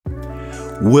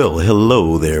Well,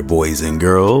 hello there, boys and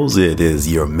girls. It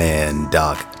is your man,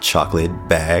 Doc Chocolate,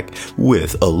 back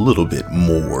with a little bit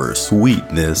more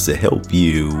sweetness to help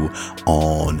you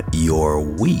on your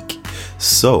week.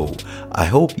 So, I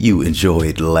hope you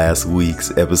enjoyed last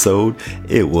week's episode.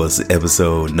 It was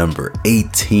episode number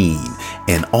 18.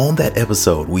 And on that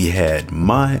episode, we had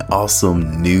my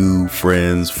awesome new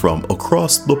friends from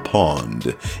across the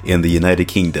pond in the United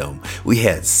Kingdom. We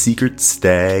had Secret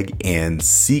Stag and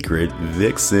Secret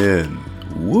Vixen.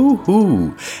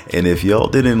 Woohoo! And if y'all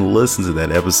didn't listen to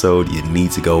that episode, you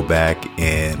need to go back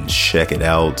and check it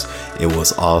out. It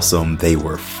was awesome. They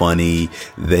were funny.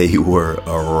 They were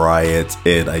a riot,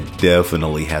 and I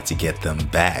definitely had to get them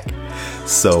back.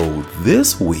 So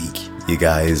this week, you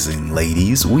guys and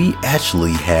ladies, we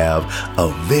actually have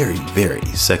a very, very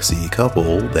sexy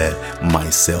couple that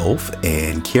myself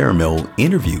and Caramel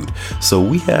interviewed. So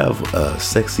we have a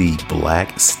sexy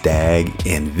black stag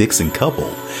and vixen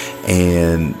couple.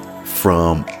 And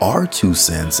from our 2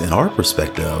 cents and our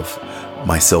perspective,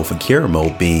 myself and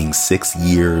Caramel being 6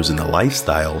 years in the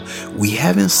lifestyle, we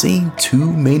haven't seen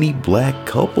too many black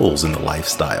couples in the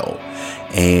lifestyle.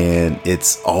 And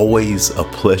it's always a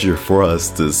pleasure for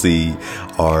us to see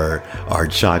our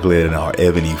chocolate and our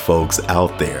ebony folks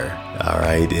out there. All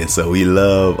right. And so we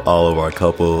love all of our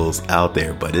couples out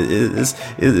there, but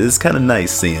it's kind of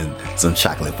nice seeing some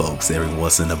chocolate folks every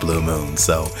once in a blue moon.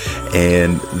 So,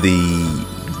 and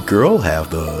the girl half,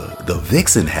 the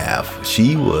vixen half,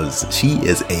 she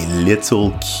is a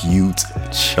little cute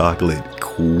chocolate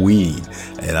queen,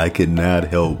 and I could not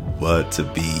help but to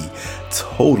be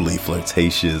totally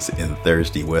flirtatious and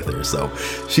thirsty with her. So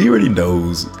she already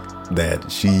knows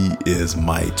that she is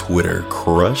my Twitter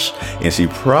crush, and she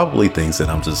probably thinks that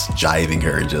I'm just jiving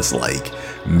her and just like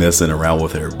messing around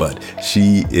with her, but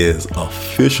she is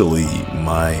officially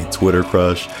my Twitter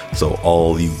crush. So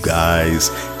all you guys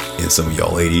and some of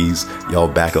y'all ladies, y'all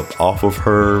back up off of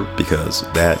her, because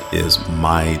that is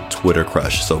my Twitter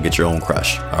crush. So get your own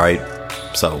crush. All right.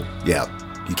 So yeah,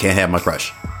 you can't have my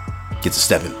crush. Get to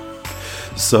stepping.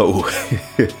 So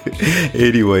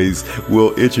anyways,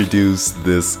 we'll introduce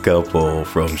this couple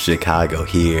from Chicago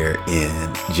here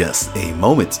in just a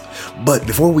moment. But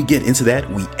before we get into that,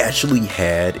 we actually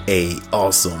had a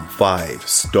awesome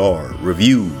 5-star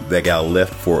review that got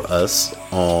left for us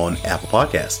on Apple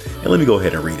Podcasts. And let me go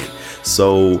ahead and read it.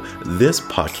 So this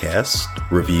podcast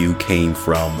review came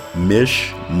from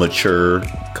Mish Mature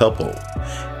Couple,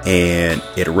 and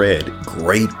it read,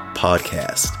 "Great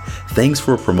podcast. Thanks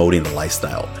for promoting the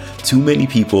lifestyle. Too many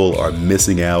people are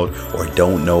missing out or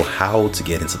don't know how to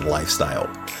get into the lifestyle.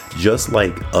 Just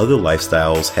like other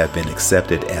lifestyles have been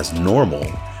accepted as normal,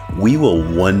 we will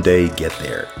one day get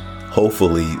there.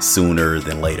 Hopefully sooner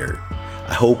than later.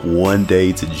 I hope one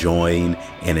day to join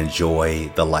and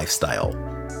enjoy the lifestyle.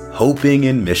 Hoping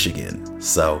in Michigan."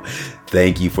 So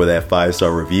thank you for that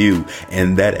 5-star review.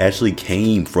 And that actually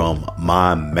came from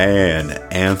my man,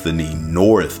 Anthony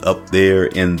North, up there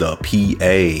in the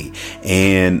PA.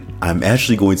 And I'm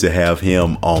actually going to have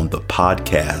him on the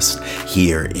podcast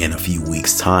here in a few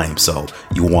weeks' time. So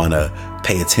you want to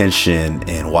pay attention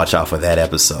and watch out for that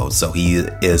episode. So he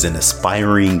is an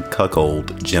aspiring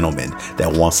cuckold gentleman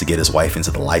that wants to get his wife into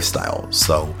the lifestyle.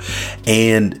 So,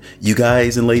 and you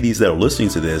guys and ladies that are listening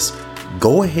to this,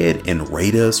 go ahead and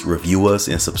rate us, review us,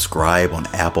 and subscribe on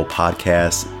Apple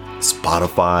Podcasts,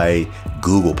 Spotify,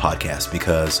 Google Podcasts,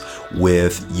 because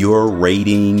with your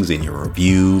ratings and your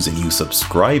reviews and you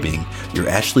subscribing, you're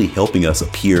actually helping us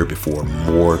appear before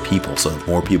more people, so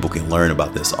more people can learn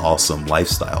about this awesome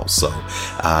lifestyle. So,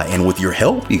 and with your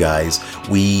help, you guys,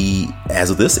 as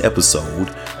of this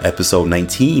episode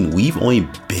 19, we've only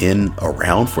been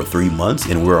around for 3 months,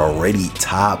 and we're already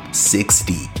top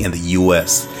 60 in the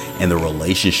US in the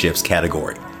relationships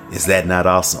category. Is that not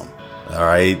awesome? All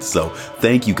right. So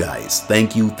thank you guys.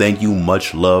 Thank you.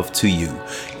 Much love to you.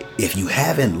 If you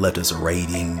haven't left us a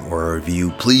rating or a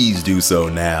review, please do so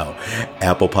now.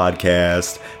 Apple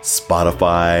Podcast,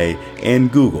 Spotify, and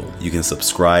Google. You can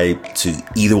subscribe to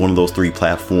either one of those 3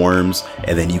 platforms,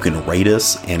 and then you can rate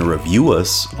us and review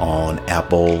us on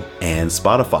Apple and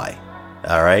Spotify.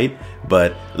 All right.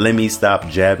 But let me stop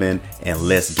jabbing and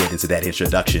let's get into that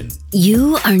introduction.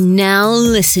 You are now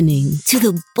listening to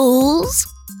the Bulls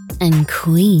and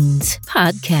Queens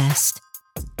podcast,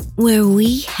 where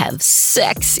we have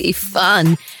sexy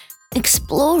fun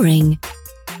exploring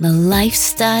the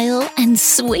lifestyle and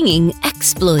swinging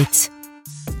exploits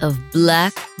of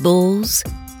black bulls,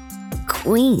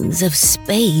 queens of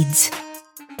spades,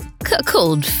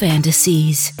 cuckold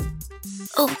fantasies,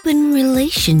 open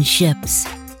relationships,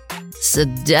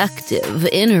 seductive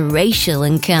interracial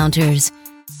encounters,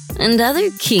 and other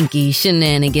kinky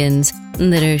shenanigans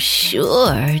that are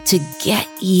sure to get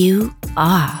you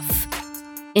off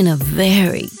in a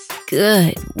very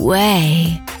good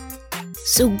way.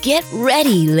 So get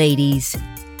ready, ladies,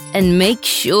 and make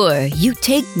sure you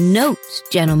take notes,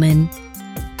 gentlemen,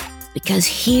 because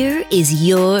here is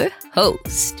your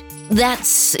host, that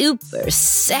super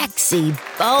sexy,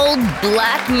 bald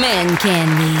black man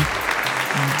candy,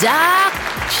 Doc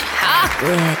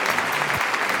Chocolate.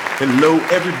 Hello,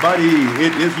 everybody.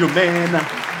 It is your man,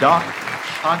 Doc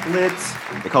Chocolate.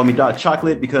 They call me Doc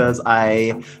Chocolate because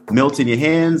I melt in your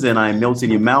hands and I melt in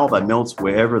your mouth. I melt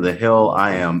wherever the hell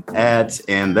I am at,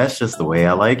 and that's just the way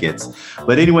I like it.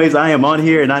 But anyways, I am on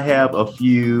here and I have a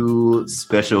few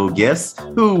special guests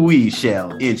who we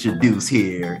shall introduce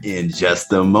here in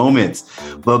just a moment.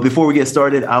 But before we get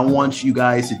started, I want you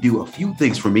guys to do a few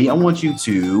things for me. I want you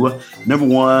to, number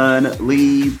one,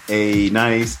 leave a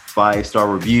nice 5-star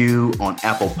review on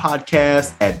Apple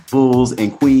Podcasts at Bulls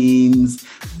and Queens,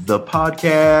 the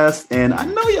podcast. And I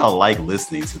know y'all like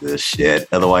listening to this shit.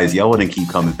 Otherwise, y'all wouldn't keep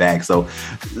coming back. So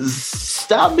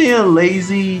stop being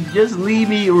lazy. Just leave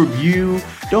me a review.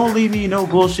 Don't leave me no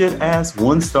bullshit ass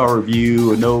 1-star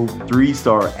review or no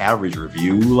 3-star average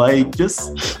review. Like,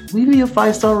 just leave me a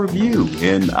 5-star review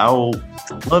and I'll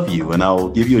love you and I'll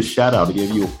give you a shout out and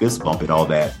give you a fist bump and all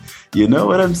that. You know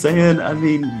what I'm saying? I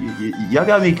mean, y'all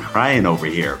got me crying over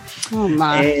here. Oh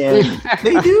my! And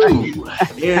they do.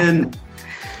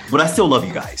 But I still love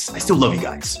you guys. I still love you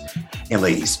guys and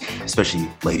ladies, especially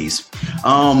ladies.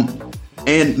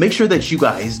 And make sure that you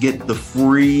guys get the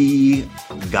free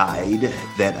guide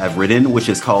that I've written, which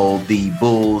is called the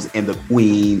Bulls and the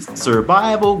Queens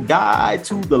Survival Guide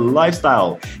to the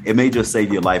Lifestyle. It may just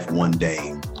save your life one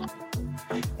day.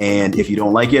 And if you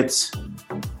don't like it,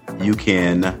 you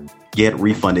can get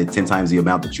refunded 10 times the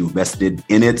amount that you invested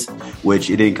in it, which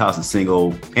it didn't cost a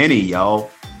single penny, y'all.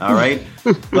 All right.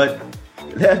 But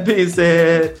that being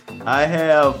said, I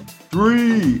have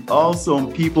 3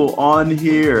 awesome people on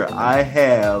here. I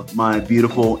have my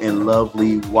beautiful and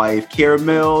lovely wife,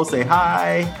 Caramel. Say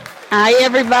hi. Hi,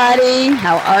 everybody.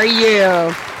 How are you?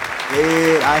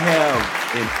 And I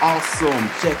have an awesome,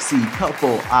 sexy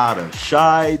couple out of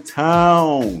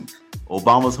Chi-Town,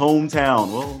 Obama's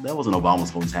hometown. Well, that wasn't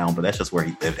Obama's hometown, but that's just where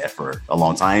he lived at for a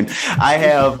long time. I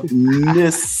have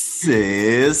Mrs.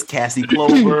 Cassie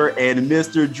Clover and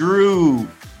Mr. Drew.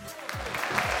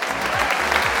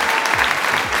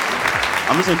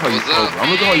 I'm just gonna call you Clover. I'm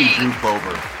gonna call you Drew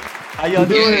Clover. How y'all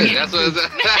doing? Yeah, that's what it's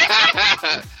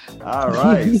All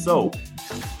right. So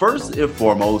first and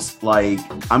foremost, like,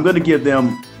 I'm gonna give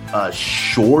them a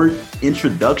short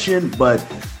introduction, but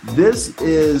this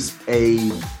is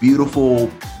a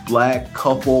beautiful black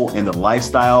couple in the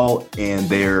lifestyle, and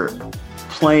they're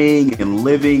playing and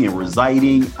living and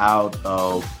residing out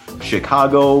of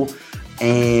Chicago.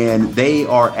 And they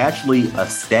are actually a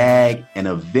stag and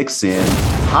a vixen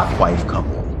hot wife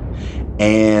couple.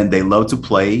 And they love to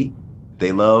play.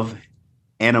 They love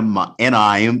anime.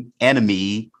 Am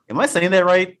I saying that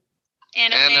right?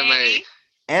 Anime.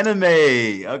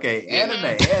 Okay,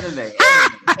 anime.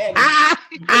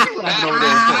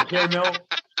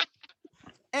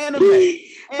 Anime.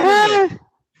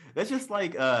 That's just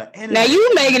like anime. Now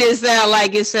you making it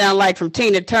sound like from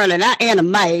Tina Turner, not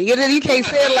anime. You can't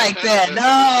say it like that.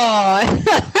 No.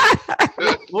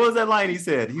 What was that line he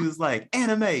said? He was like,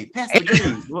 anime, pass the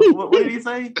greens. What did he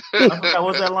say? I forgot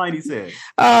what that line he said.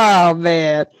 Oh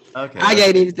man. Okay. I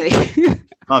can't even think.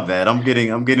 My bad. I'm getting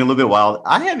a little bit wild.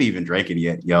 I haven't even drank it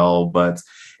yet, y'all. But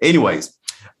anyways,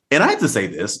 and I have to say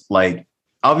this, like,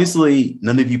 obviously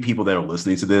none of you people that are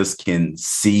listening to this can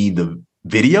see the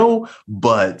video,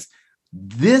 but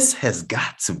this has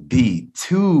got to be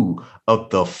 2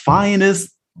 of the finest,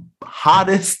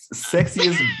 hottest,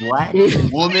 sexiest black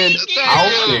women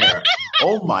out there.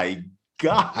 Oh my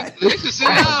God. You should sit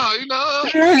down, you know.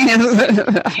 You guys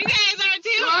are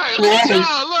too. Right, look at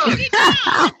y'all, look.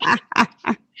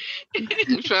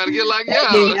 I'm trying to get like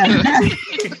y'all.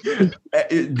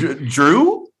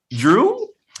 Drew?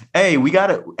 Hey, we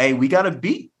gotta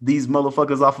beat these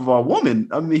motherfuckers off of our woman.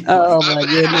 I mean, oh my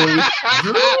goodness.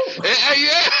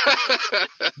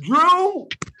 Drew,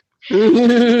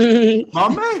 my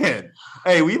man.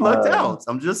 Hey, we lucked out.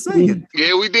 I'm just saying.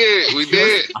 Yeah, we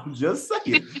did. I'm just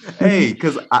saying. Hey,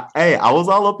 because I was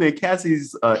all up in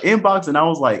Cassie's inbox, and I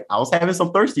was having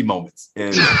some thirsty moments.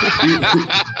 And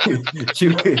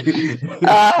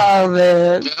Oh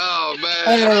man.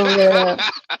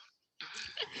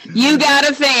 You got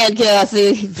a fan,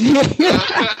 Cassie.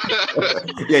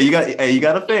 Yeah, you got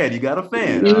a fan. You got a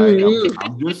fan. All right?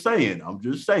 I'm just saying.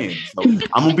 So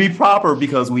I'm gonna be proper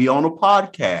because we on a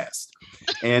podcast.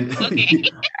 And Okay.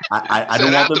 I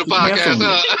don't want them to cancel me.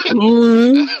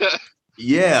 Mhm.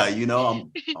 Yeah,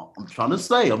 I'm trying to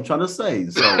say.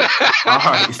 So, all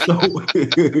right.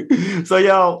 So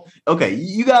y'all, okay,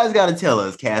 you guys got to tell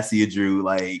us, Cassie and Drew,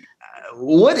 like,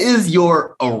 what is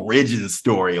your origin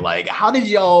story? Like, how did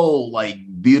y'all, like,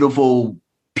 beautiful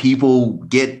people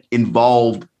get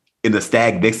involved in the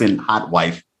Stag Vixen hot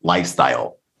wife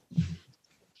lifestyle?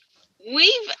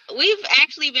 We've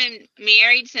actually been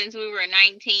married since we were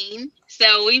 19.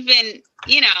 So we've been,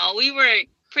 we were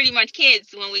pretty much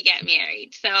kids when we got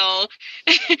married. So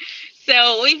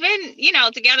so we've been,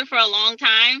 together for a long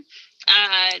time.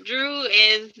 Drew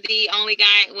is the only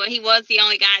guy, well, he was the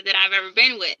only guy that I've ever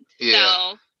been with. Yeah.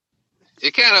 So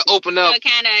it kind of opened up.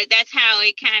 That's how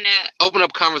it kind of opened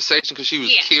up conversation because she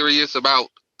was curious about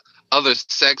other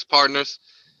sex partners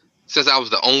since I was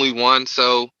the only one.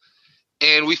 So,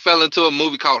 and we fell into a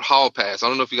movie called Hall Pass. I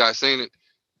don't know if you guys seen it.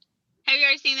 Have you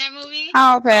ever seen that movie?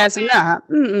 Hall Pass, nah.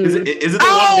 Is it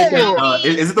the one?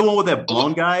 Is it the one with that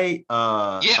blonde guy?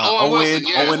 Owen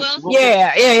Wilson.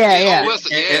 Yeah.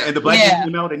 And the black dude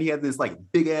came out, and he had this like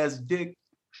big ass dick.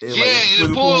 Yeah.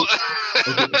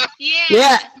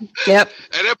 Yep.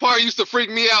 And that part used to freak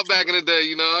me out back in the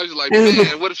day. I was like,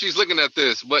 man, what if she's looking at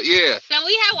this? But yeah. So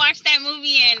we had watched that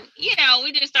movie, and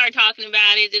we just started talking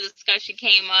about it. The discussion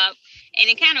came up, and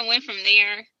it kind of went from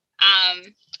there.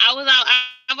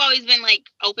 I've always been like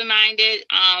open-minded,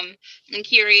 and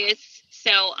curious.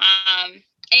 So, and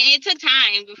it took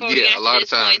time before we got to this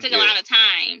point. It took a lot of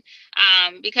time,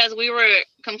 because we were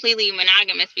completely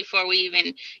monogamous before we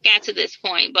even got to this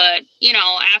point. But,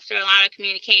 after a lot of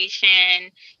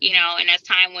communication, and as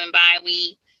time went by,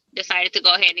 we decided to go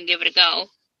ahead and give it a go,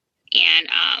 and,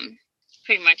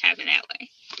 pretty much happened that way.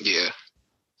 Yeah.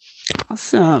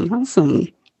 Awesome.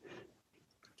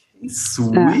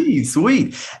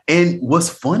 Sweet. And what's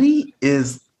funny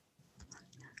is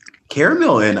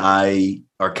Caramel and I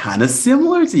are kind of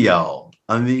similar to y'all.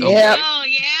 I mean, yeah. Oh,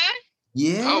 yeah?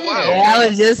 Yeah. Oh, wow. Yeah, I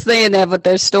was just saying that with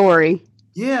their story.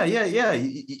 Yeah.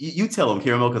 You tell them,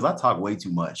 Caramel, because I talk way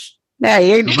too much. Yeah,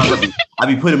 I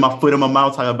be putting my foot in my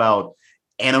mouth talking about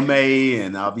anime,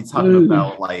 and I'll be talking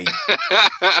about like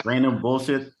random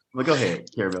bullshit. But go ahead,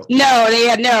 Caramel. No,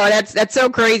 that's so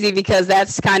crazy because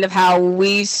that's kind of how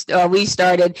we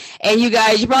started. And you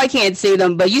guys, you probably can't see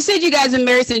them, but you said you guys been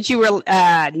married since you were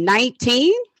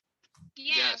 19?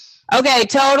 Yes. Okay,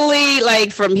 totally.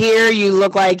 Like from here, you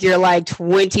look like you're like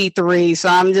 23. So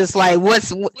I'm just like,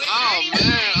 what's? Oh man!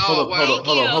 Hold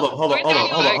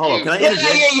on. Can I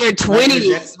interject? You're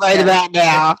 20 right about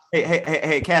now.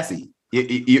 Hey, Cassie,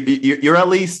 you're at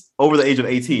least over the age of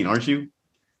 18, aren't you?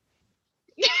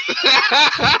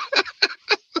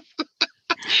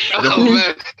 Oh,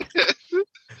 man.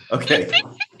 Okay.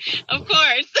 Of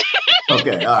course.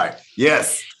 Okay. All right.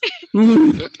 Yes. No,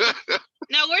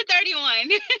 we're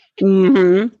 31.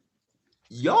 Mm-hmm.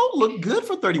 Y'all look good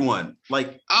for 31.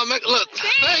 Like, look,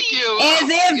 thank you. As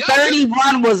if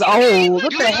 31 was old.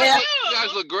 What the hell? You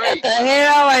guys look great. What the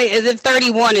hell? Like, as if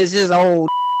 31 is just old.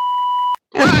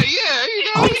 Right, yeah.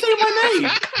 why you say my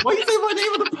name? Why you say my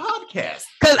name on the podcast?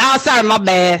 Because, sorry, my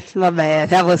bad.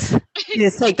 That was,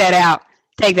 just take that out.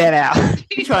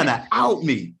 You trying to out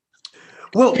me.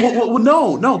 Well,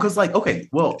 no, because like, okay,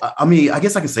 well, I mean, I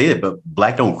guess I can say it, but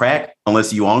black don't crack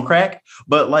unless you on crack.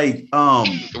 But like,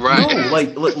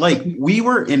 right, no, like we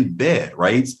were in bed,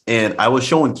 right? And I was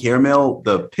showing Caramel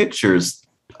the pictures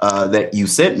that you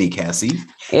sent me, Cassie.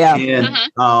 Yeah.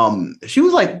 And she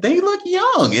was like, they look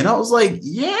young, and I was like,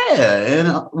 yeah.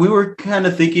 And we were kind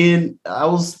of thinking,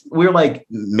 we were like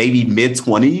maybe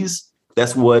mid-20s.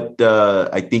 That's what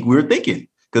I think we were thinking,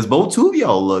 because both two of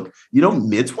y'all look,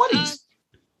 mid-20s.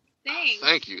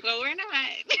 Thank you. Well, we're not.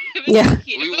 Yeah.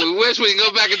 We wish we could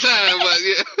go back in time, but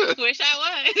yeah. Wish I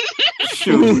was.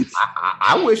 Shoot,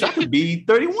 I wish I could be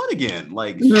 31 again.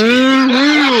 Like,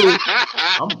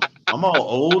 I'm all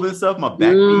old and stuff. My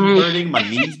back be hurting. My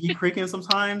knees be creaking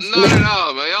sometimes. No,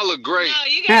 man. Y'all look great. No,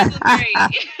 you guys look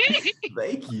great.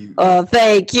 Thank you. Oh,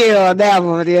 thank you on that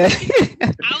one. Yeah.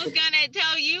 I was gonna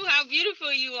tell you how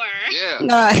beautiful you are.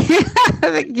 Yeah.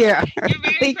 Thank you. You're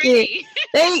very pretty.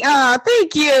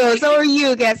 Thank you. So are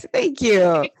you guys. Thank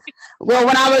you. Well,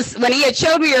 when he had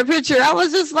showed me your picture, I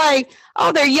was just like,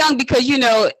 oh, they're young, because,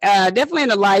 definitely in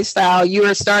the lifestyle, you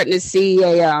were starting to see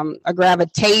a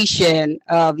gravitation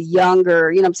of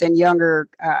younger, younger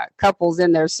couples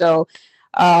in there. So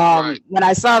right. When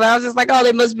I saw that, I was just like, oh,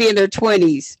 they must be in their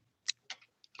 20s.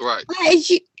 Right.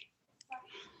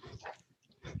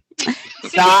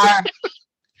 Sorry.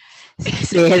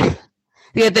 Said,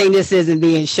 good thing this isn't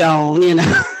being shown,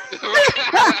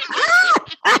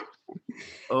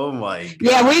 Oh my God.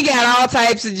 Yeah, we got all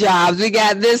types of jobs. We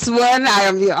got this one.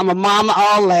 I'm a mama,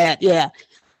 all that. Yeah.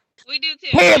 We do too.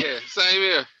 Yeah, same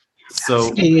here. So,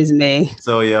 excuse me.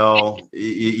 So y'all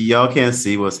can't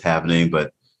see what's happening,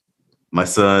 but my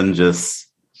son just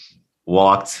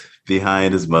walked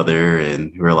behind his mother,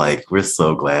 and we're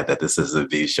so glad that this isn't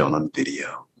being shown on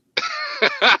video.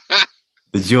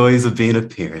 The joys of being a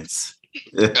parent.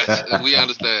 We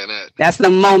understand that. That's the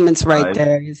moments right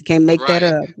there. You can't make that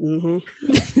up. Mm-hmm.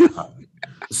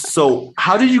 So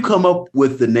how did you come up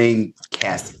with the name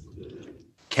Cassie?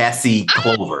 Cassie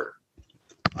Clover.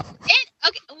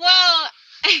 Well,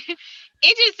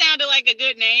 it just sounded like a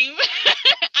good name.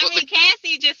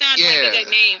 Cassie just sounded like a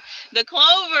good name. The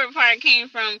Clover part came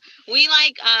from, we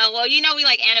like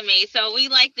anime. So we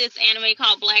like this anime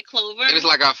called Black Clover. And it's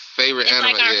like our favorite anime.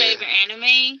 It's like our favorite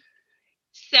anime.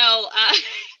 So,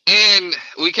 and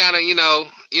we kind of, when you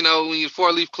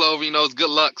 4-leaf clover, it's good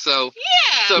luck. So,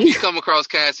 yeah. So if you come across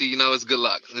Cassie, it's good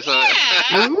luck. So,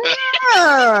 yeah.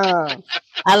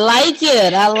 I like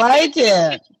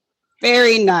it.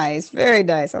 Very nice. Very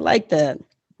nice. I like that.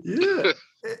 Yeah.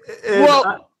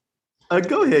 Well,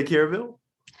 go ahead, Caravel.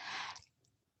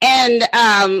 And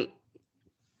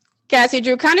Cassie,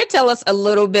 Drew, kind of tell us a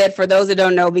little bit for those that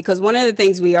don't know, because one of the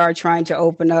things we are trying to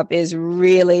open up is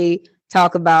really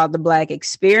talk about the Black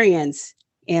experience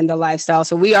in the lifestyle.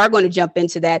 So we are going to jump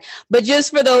into that. But just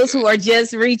for those who are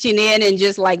just reaching in and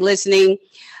just listening,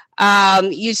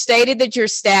 you stated that you're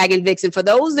stag and vixen. For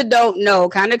those that don't know,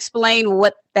 kind of explain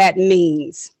what that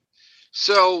means.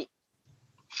 So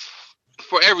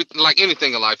for everything, like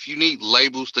anything in life, you need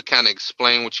labels to kind of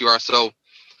explain what you are. So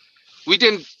we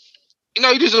didn't,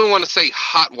 you just don't want to say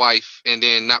hot wife and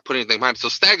then not put anything behind it. So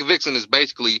stag and vixen is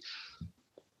basically,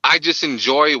 I just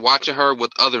enjoy watching her with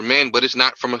other men, but it's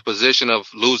not from a position of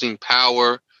losing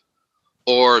power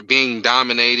or being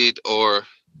dominated, or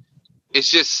it's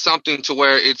just something to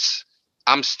where I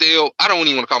don't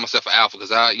even want to call myself an alpha,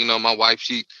 because my wife,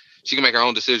 she can make her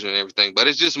own decision and everything, but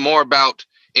it's just more about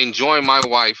enjoying my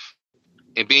wife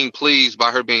and being pleased by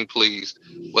her being pleased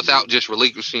without just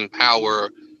relinquishing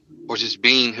power or just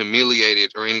being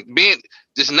humiliated or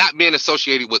not being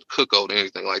associated with cuckold or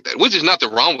anything like that, which is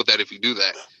nothing wrong with that if you do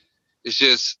that. It's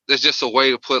just a way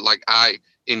to put, I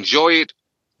enjoy it,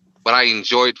 but I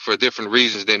enjoy it for different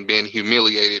reasons than being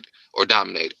humiliated or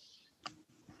dominated.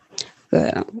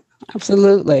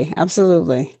 Absolutely.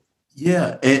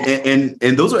 Yeah.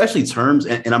 And those are actually terms.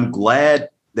 And I'm glad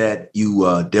that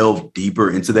you delved deeper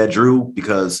into that, Drew,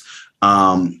 because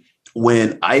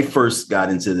when I first got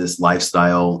into this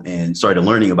lifestyle and started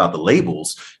learning about the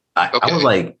labels, I was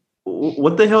like,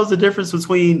 what the hell is the difference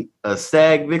between a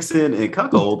stag, vixen, and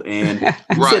cuckold? And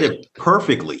you said it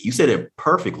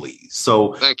perfectly.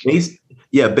 So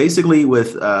basically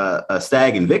with a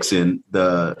stag and vixen,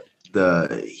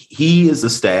 he is a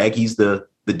stag. He's the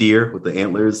deer with the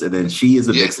antlers, and then she is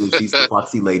a vixen. She's the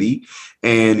foxy lady,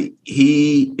 and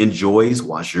he enjoys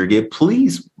watching her get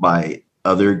pleased by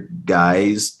other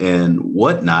guys and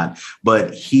whatnot,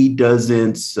 but he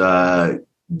doesn't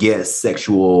get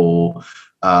sexual.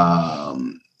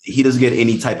 He doesn't get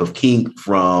any type of kink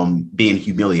from being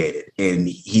humiliated, and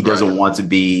he doesn't want to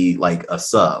be like a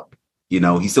sub.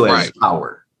 He still has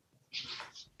power.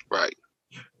 Right.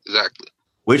 Exactly.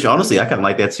 Which honestly, I kind of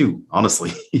like that too.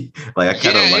 Honestly, I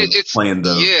kind of like playing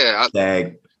the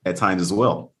stag at times as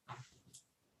well.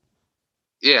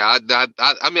 Yeah, I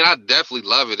definitely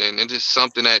love it, and it's just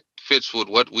something that fits with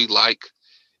what we like,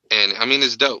 and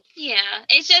it's dope. Yeah,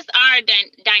 it's just our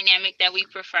dynamic that we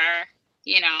prefer.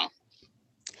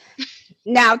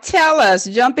 Now tell us,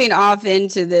 jumping off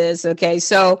into this, okay,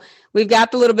 so we've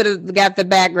got the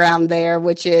background there,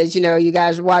 which is, you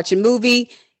guys are watching a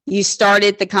movie, you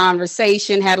started the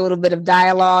conversation, had a little bit of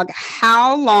dialogue.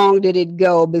 How long did it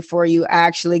go before you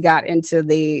actually got into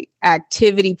the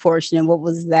activity portion, and what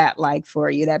was that like for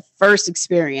you, that first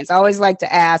experience? I always like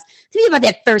to ask, tell me about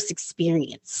that first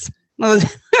experience.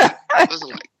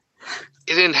 It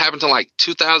didn't happen until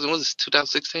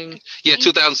 2016? Yeah,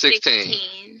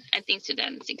 2016. I think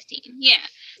 2016. Yeah.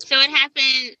 So it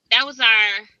happened. That was it,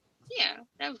 right?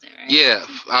 Yeah.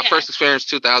 Our first experience,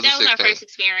 2016. That was our first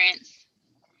experience.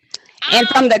 And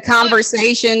from the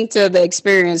conversation to the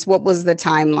experience, what was the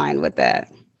timeline with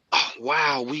that? Oh,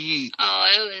 wow. It was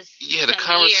the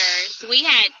conversation. We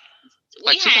had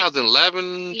 2011,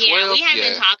 12. Yeah, we had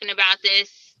been talking about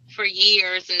this for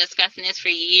years and discussing this for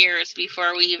years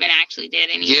before we even actually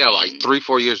did anything. Yeah,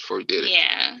 3-4 years before we did it.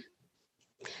 Yeah.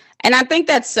 And I think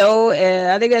that's so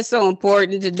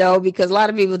important to know, because a lot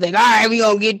of people think, all right, we're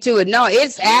going to get to it. No,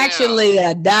 it's actually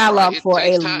a dialogue for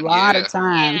a lot of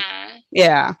time.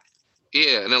 Yeah.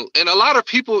 Yeah, and a lot of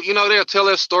people, they'll tell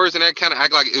their stories and they kind of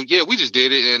act like, yeah, we just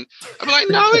did it. And I'm like,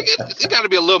 no, it got to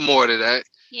be a little more to that.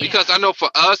 Yeah. Because I know for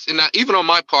us, and even on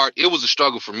my part, it was a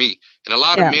struggle for me. And a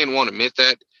lot of men won't admit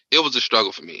that. It was a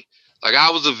struggle for me. Like,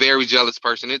 I was a very jealous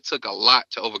person. It took a lot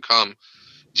to overcome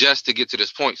just to get to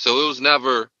this point. So it was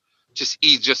never just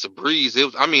a breeze.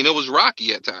 It was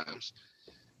rocky at times.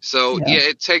 So,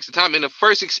 it takes the time. In the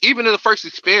first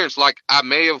experience, like, I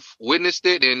may have witnessed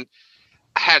it and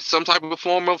had some type of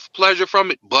form of pleasure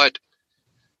from it, but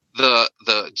the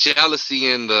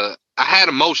jealousy and I had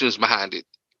emotions behind it,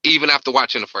 even after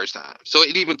watching the first time. So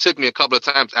it even took me a couple of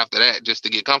times after that just to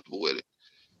get comfortable with it.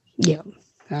 Yeah.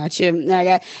 Gotcha.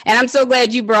 And I'm so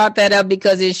glad you brought that up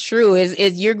because it's true. Is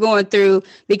you're going through,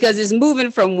 because it's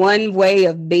moving from one way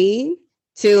of being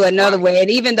to another way. And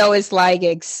even though it's like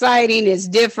exciting, it's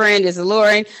different, it's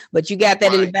alluring, but you got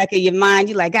that in the back of your mind.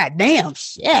 You're like, God damn,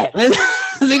 shit.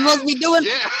 We must be doing.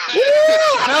 Yeah.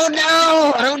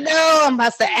 I don't know. I'm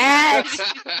about to ask.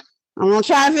 I'm gonna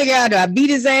try to figure out, do I beat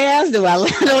his ass? I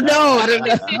don't know.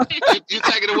 You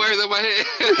taking the words out my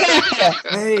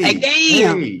Hey, head.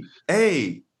 Damn.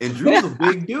 Hey, and Drew's a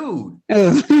big dude.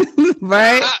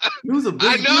 Right? Drew's a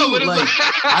big dude. But like,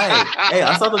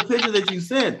 I saw the picture that you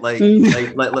sent. Like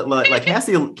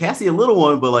Cassie a little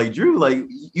one, but like Drew, like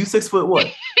you 6 foot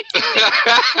what?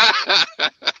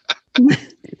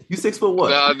 You 6 foot what?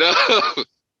 No.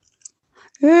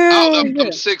 I'm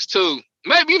 6'2".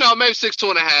 Maybe 6'2"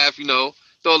 and a half. Throw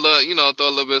a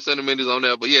little bit of centimeters on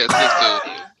there, but yeah, 6'2".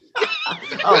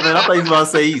 Oh man, I thought you were about to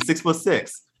say he's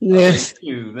 6'6". Yes,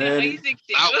 you man. He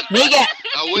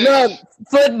got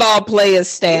football player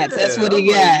stats. That's what he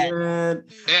got. And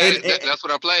that's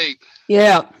what I played.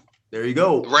 Yeah, there you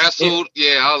go. Wrestled,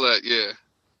 all that, yeah.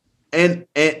 And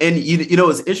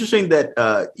it's interesting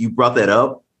that you brought that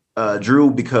up,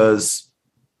 Drew, because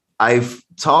I've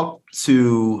talked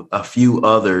to a few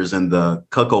others in the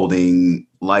cuckolding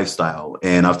lifestyle,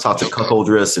 and I've talked to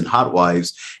cuckoldress and hot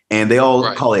wives, and they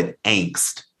all call it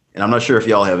angst. And I'm not sure if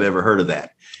y'all have ever heard of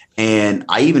that. And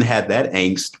I even had that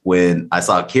angst when I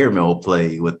saw Caramel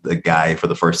play with the guy for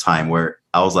the first time, where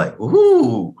I was like,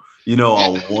 ooh,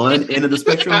 on one end of the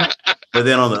spectrum, but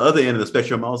then on the other end of the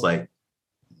spectrum, I was like,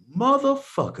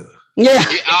 motherfucker. Yeah.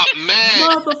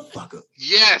 Man. Motherfucker.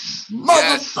 Yes.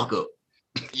 Motherfucker.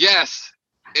 Yes.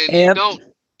 And you don't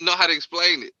know how to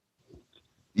explain it.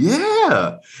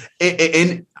 Yeah.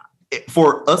 And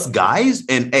for us guys,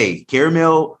 and hey,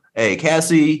 Caramel, hey,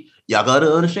 Cassie, y'all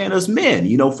gotta understand us men.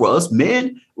 For us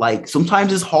men, like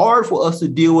sometimes it's hard for us to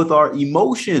deal with our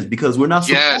emotions because we're not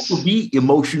supposed to be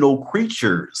emotional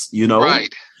creatures,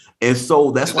 Right. And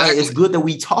so that's why it's good that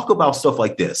we talk about stuff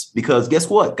like this, because guess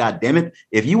what? God damn it.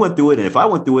 If you went through it and if I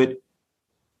went through it,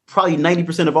 probably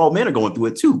 90% of all men are going through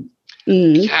it too.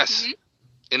 Mm-hmm. Yes.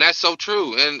 And that's so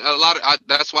true. And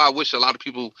that's why I wish a lot of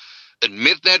people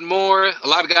admit that more. A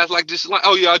lot of guys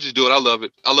oh yeah, I'll just do it. I love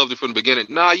it. I loved it from the beginning.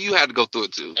 Nah, you had to go through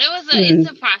it too. It's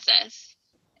a process.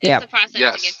 It's a process to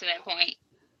get to that point.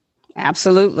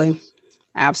 Absolutely.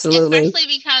 Especially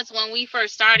because when we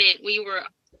first started, we were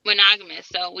monogamous.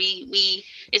 So we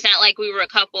it's not like we were a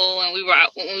couple and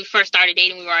when we first started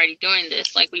dating, we were already doing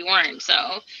this. Like we weren't.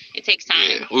 So it takes time.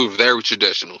 Yeah, we were very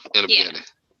traditional in the beginning.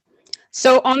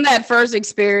 So on that first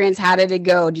experience, how did it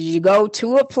go? Did you go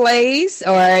to a place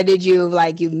or did you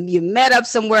you met up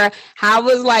somewhere? How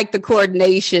was the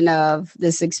coordination of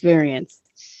this experience?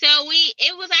 So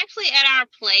it was actually at our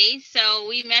place. So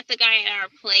we met the guy at our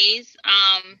place.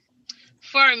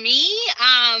 For me,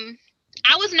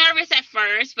 I was nervous at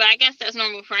first, but I guess that's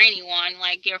normal for anyone,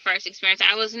 like your first experience.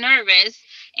 I was nervous,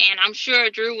 and I'm sure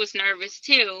Drew was nervous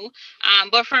too.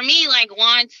 But for me,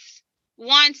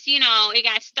 once, it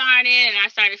got started and I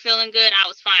started feeling good, I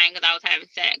was fine because I was having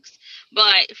sex.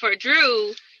 But for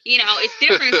Drew, it's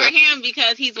different for him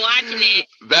because he's watching it.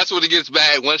 That's when it gets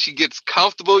bad. Once she gets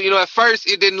comfortable, at first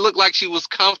it didn't look like she was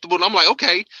comfortable. And I'm like,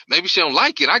 okay, maybe she don't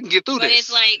like it. I can get through this. But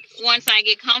it's like, once I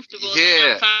get comfortable,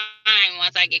 then I'm fine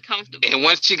once I get comfortable. And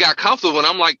once she got comfortable, and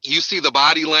I'm like, you see the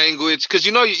body language, because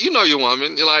you know your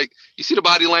woman. You're like, you see the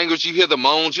body language, you hear the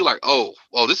moans, you're like, oh,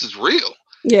 this is real.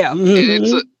 Yeah.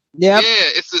 Mm-hmm. And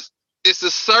it's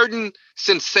a certain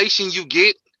sensation you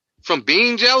get from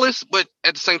being jealous, but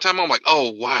at the same time, I'm like, oh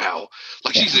wow,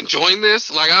 she's enjoying this.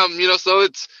 So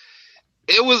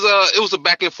it was a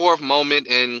back and forth moment,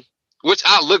 and which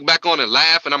I look back on and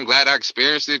laugh, and I'm glad I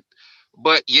experienced it.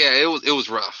 But yeah, it was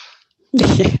rough.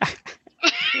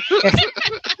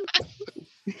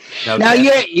 Now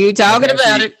you talking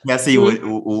about it, Cassie.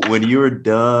 When you were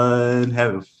done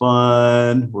having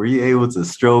fun, were you able to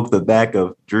stroke the back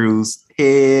of Drew's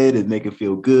head and make it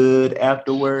feel good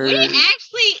afterwards?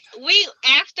 We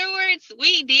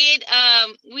we did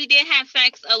have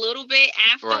sex a little bit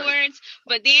afterwards,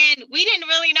 but then we didn't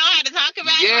really know how to talk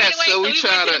about it right away, so we went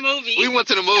to the movies. We went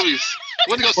to the movies.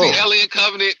 Went to go see Alien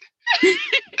Covenant,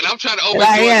 and I'm trying to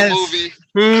overenjoy the movie.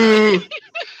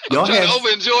 I'm trying to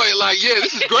overenjoy it. Like, yeah,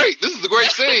 this is great. This is a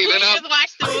great scene. And I just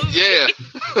watched the movie. Yeah.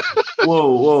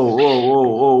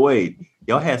 Whoa, wait.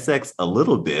 Y'all had sex a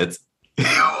little bit.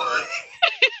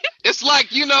 It's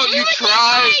like, you tried. We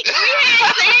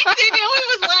had sex and then we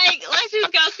was like, let's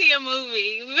just go see a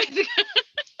movie.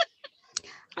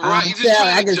 Right.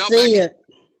 I can see it.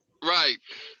 Right.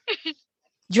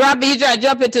 You try to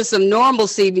jump into some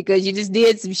normalcy because you just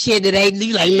did some shit that ain't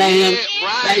like, man,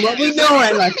 like, what we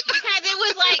doing? Like, because it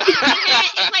was like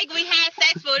we had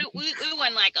sex, but it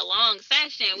wasn't like a long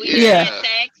session. We had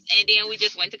sex and then we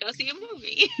just went to go see a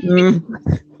movie.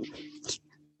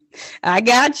 I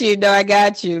got you. No, I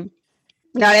got you.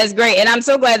 No, that's great. And I'm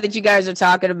so glad that you guys are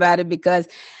talking about it because,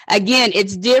 again,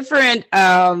 it's different.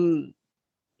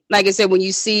 Like I said, when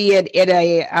you see it at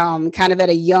a kind of at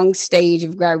a young stage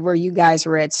of where you guys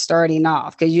were at starting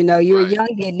off, because, you were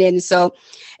young getting in. So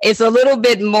it's a little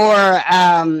bit more,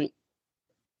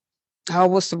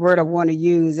 what's the word I want to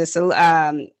use? It's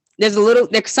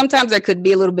sometimes there could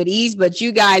be a little bit ease, but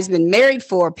you guys been married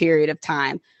for a period of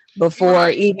time before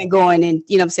even going in,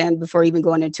 before even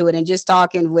going into it. And just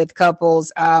talking with couples,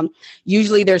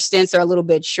 usually their stints are a little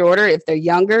bit shorter if they're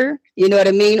younger, you know what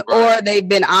I mean? Or they've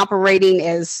been operating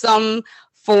as some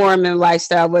form and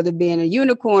lifestyle, whether being a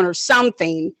unicorn or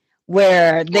something,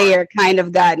 where they are kind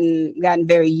of gotten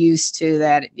very used to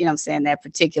that, that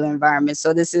particular environment.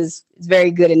 So it's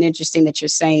very good and interesting that you're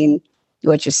saying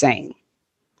what you're saying.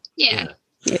 Yeah.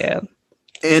 Yeah.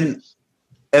 And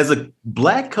as a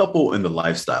Black couple in the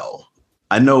lifestyle,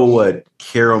 I know what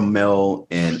Caramel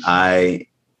and I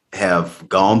have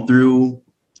gone through,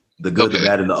 the good, the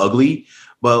bad, and the ugly.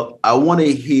 But I want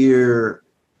to hear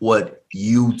what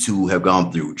you two have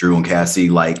gone through, Drew and Cassie.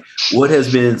 Like, what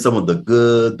has been some of the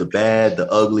good, the bad, the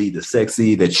ugly, the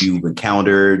sexy that you've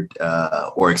encountered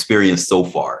or experienced so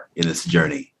far in this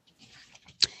journey?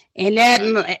 And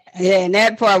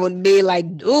that part would be like,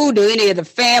 ooh, do any of the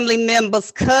family members,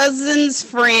 cousins,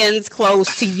 friends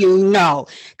close to you know?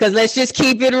 Because let's just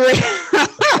keep it real.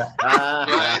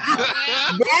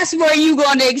 That's where you're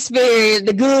going to experience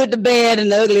the good, the bad, and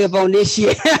the ugly up on this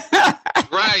shit.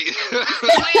 Right.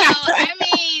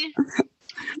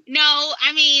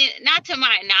 Not to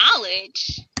my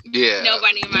knowledge. Yeah.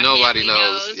 Nobody in my family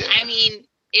knows. Yeah.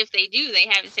 If they do, they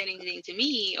haven't said anything to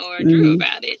me or Drew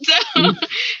about it. So,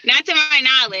 not to my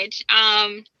knowledge.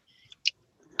 As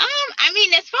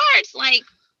far as like,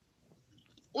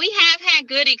 we have had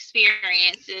good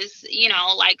experiences,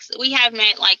 like we have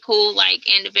met like cool like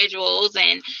individuals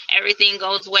and everything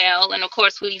goes well. And of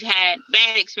course, we've had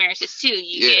bad experiences too.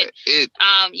 You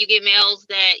get males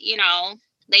that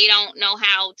they don't know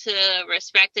how to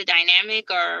respect the dynamic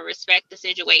or respect the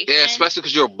situation. Yeah, especially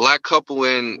because you're a Black couple,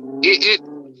 and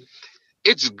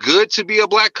it's good to be a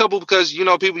Black couple because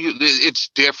it's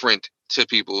different to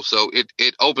people, so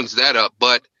it opens that up.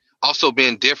 But also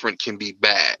being different can be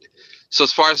bad. So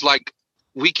as far as like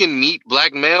we can meet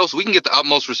Black males, we can get the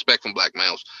utmost respect from Black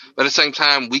males, but at the same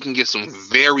time we can get some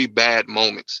very bad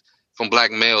moments from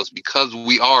Black males because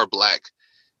we are Black,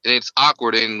 and it's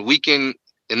awkward, and we can.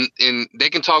 And they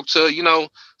can talk to,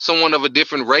 someone of a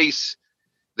different race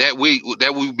that we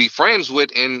would be friends with,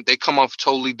 and they come off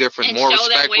totally different, and more show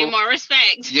respectful. That way more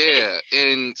respect. Yeah.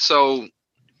 And so,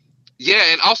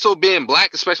 and also being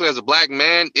Black, especially as a Black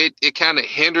man, it kind of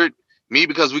hindered me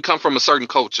because we come from a certain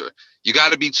culture. You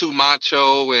got to be too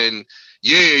macho and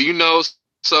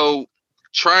so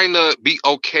trying to be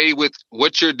okay with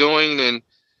what you're doing and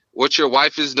what your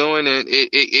wife is doing, and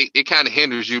it kind of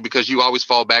hinders you because you always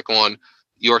fall back on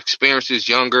your experiences,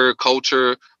 younger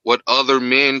culture, what other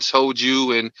men told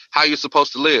you, and how you're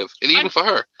supposed to live, and even for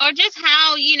her, or just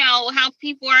how how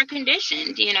people are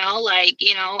conditioned.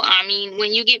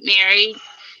 When you get married,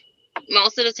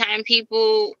 most of the time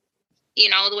people,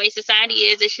 the way society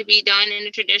is, it should be done in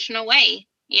a traditional way.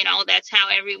 That's how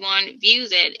everyone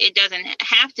views it. It doesn't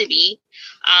have to be,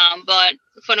 but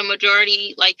for the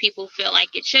majority, like people feel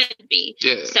like it should be.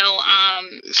 Yeah. So,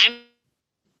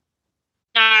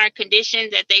 are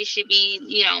conditioned that they should be,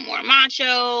 more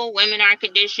macho. Women are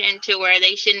conditioned to where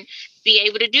they shouldn't be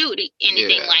able to do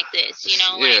anything like this,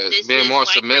 like this being is more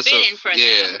like submissive forbidden for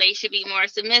them. They should be more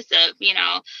submissive,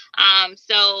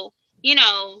 so,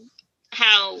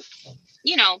 how,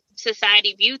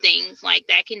 society view things like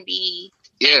that can be,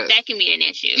 that can be an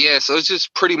issue. Yeah. So it's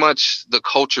just pretty much the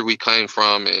culture we came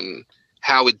from and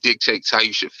how it dictates how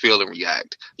you should feel and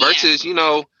react versus,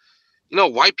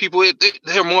 white people,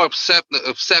 they're more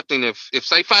accepting if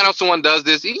they find out someone does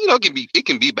this, it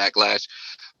can be backlash.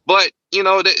 But,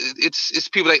 it's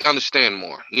people that understand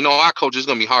more. Our culture is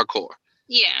going to be hardcore.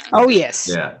 Yeah. Oh, yes.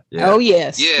 Yeah. Oh,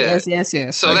 yes. Yeah.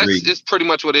 Yes. So it's pretty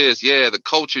much what it is. Yeah, the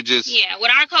culture just... Yeah,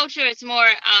 with our culture, it's more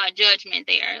judgment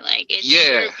there. Like,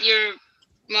 you're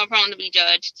more prone to be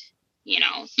judged,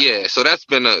 So. Yeah, so that's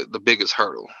been the biggest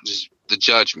hurdle, just the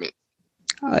judgment.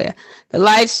 Oh, yeah. The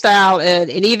lifestyle, and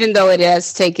even though it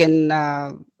has taken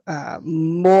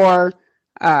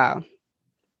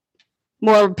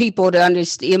more people to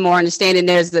understand, more understanding,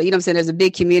 there's there's a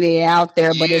big community out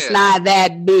there, but it's not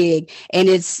that big. And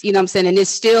it's, and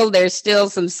there's still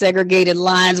some segregated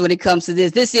lines when it comes to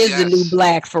this. This is the new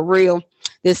black, for real.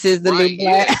 This is the new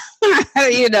black,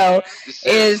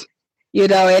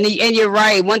 and you're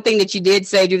right. One thing that you did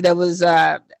say, Drew, that was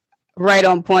right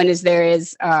on point is there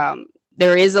is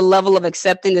a level of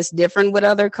accepting that's different with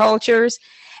other cultures.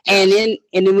 And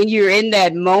when you're in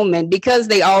that moment, because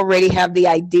they already have the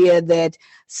idea that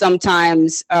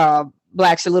sometimes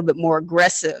blacks are a little bit more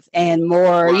aggressive and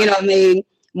more,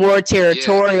 more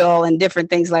territorial and different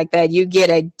things like that, you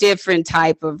get a different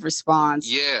type of response.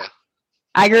 Yeah.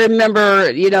 I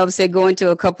remember, going to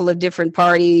a couple of different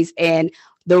parties, and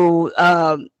the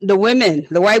women,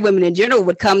 the white women in general,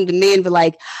 would come to me and be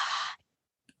like,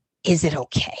 "Is it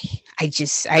okay? I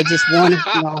just want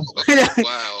to know,"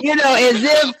 wow. As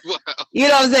if,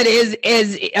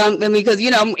 because,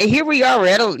 here we are, we're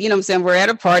at a, we're at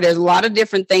a party. There's a lot of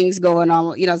different things going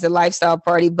on, it's a lifestyle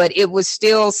party, but it was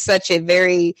still such a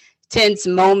very tense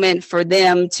moment for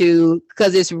them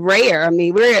because it's rare. I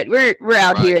mean, we're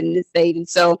out here in this state. And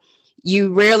so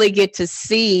you rarely get to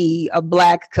see a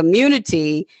black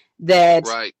community that,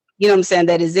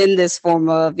 that is in this form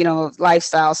of,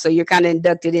 lifestyle. So you're kind of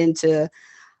inducted into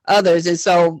others. And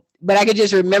so, but I could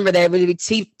just remember that when we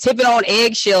tipping on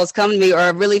eggshells come to me, or I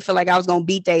really feel like I was going to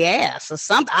beat their ass or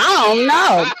something. I don't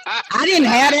know. I didn't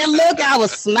have that look. I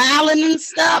was smiling and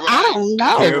stuff. I don't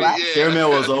know.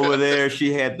 Caramel was over there.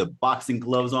 She had the boxing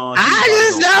gloves on. I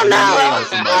just don't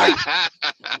know.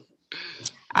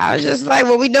 I was just like,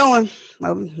 what we doing?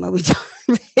 What we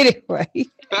doing? Anyway.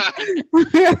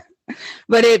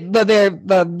 but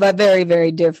very,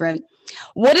 very different.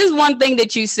 What is one thing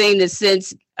that you've seen that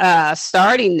since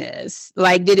starting this,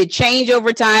 like, did it change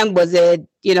over time? Was it,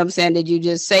 did you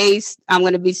just say, I'm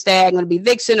going to be Stag, I'm going to be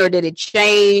Vixen, or did it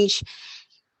change?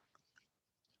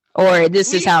 Or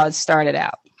this is how it started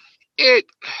out? It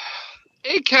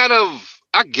kind of,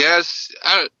 I guess,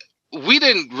 we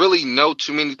didn't really know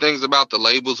too many things about the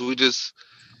labels. We didn't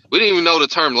even know the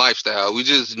term lifestyle. We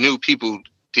just knew people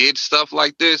did stuff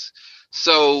like this.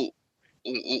 So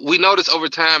we noticed over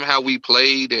time how we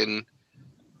played and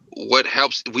what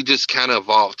helps. We just kind of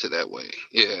evolved to that way.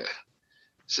 Yeah.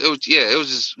 So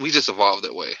we just evolved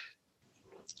that way.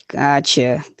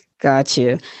 Gotcha.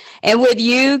 And with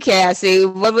you, Cassie,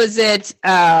 what was it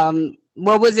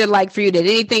like for you? Did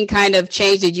anything kind of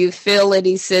change? Did you feel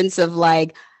any sense of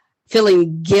like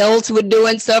feeling guilt with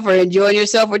doing stuff or enjoying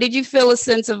yourself? Or did you feel a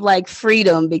sense of like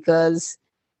freedom because,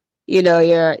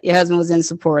 your husband was in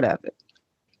support of it?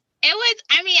 It was,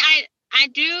 I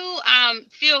do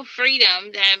feel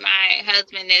freedom that my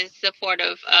husband is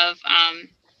supportive of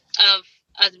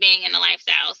us being in a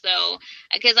lifestyle. So,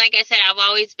 because like I said, I've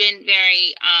always been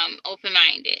very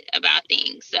open-minded about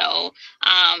things. So,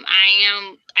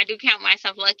 I do count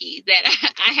myself lucky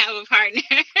that I have a partner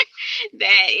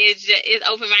that is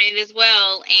open-minded as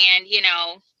well, and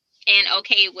and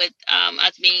okay with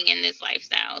us being in this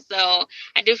lifestyle. So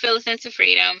I do feel a sense of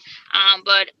freedom.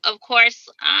 But of course,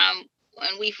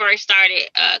 when we first started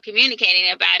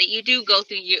communicating about it, you do go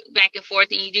through back and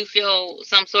forth, and you do feel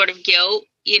some sort of guilt.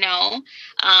 You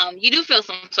do feel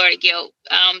some sort of guilt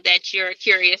that you're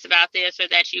curious about this, or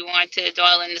that you want to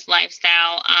dwell in this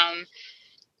lifestyle.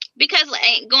 Because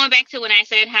going back to when I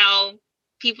said how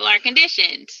people are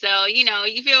conditioned, so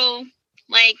you feel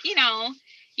like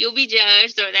you'll be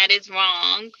judged, or that is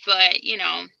wrong. But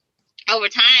over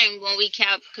time, when we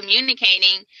kept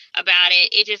communicating about it,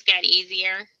 it just got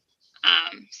easier.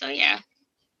 So yeah.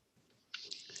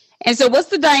 And so what's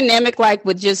the dynamic like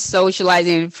with just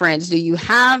socializing with friends? Do you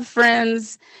have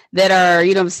friends that are,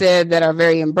 that are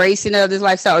very embracing of this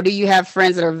lifestyle? Or do you have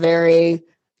friends that are very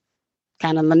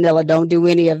kind of vanilla, don't do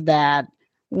any of that?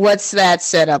 What's that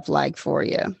setup like for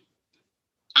you?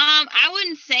 I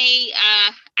wouldn't say,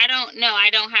 I don't know. I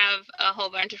don't have a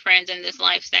whole bunch of friends in this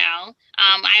lifestyle.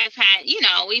 I've had,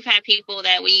 we've had people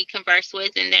that we converse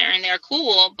with, and they're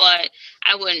cool, but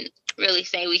I wouldn't really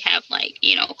say we have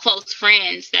close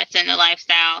friends that's in the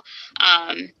lifestyle.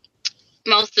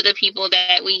 most of the people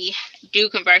that we do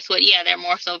converse with, they're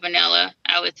more so vanilla,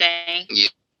 I would say.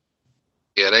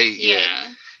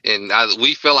 Yeah. And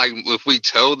we feel like if we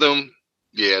told them,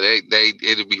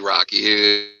 it'd be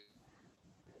rocky.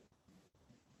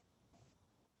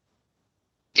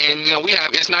 And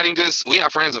it's not even just, we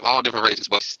have friends of all different races,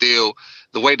 but still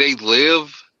the way they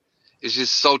live is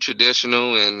just so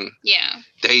traditional, and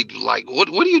they like, what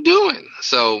are you doing?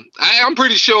 So I'm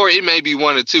pretty sure it may be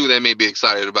one or two that may be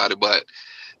excited about it, but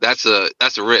that's a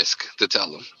risk to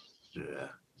tell them. Yeah.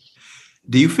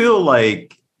 Do you feel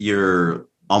like you're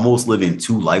almost living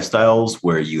two lifestyles,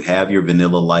 where you have your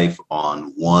vanilla life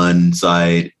on one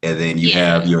side and then you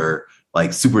have your like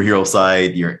superhero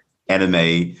side, your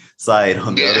anime side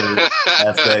on the other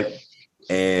aspect,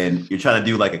 and you're trying to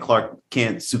do like a Clark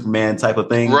Kent Superman type of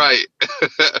thing? Right.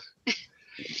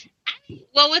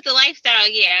 Well, with the lifestyle,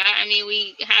 I mean,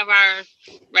 we have our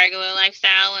regular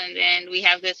lifestyle and then we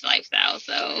have this lifestyle.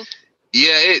 So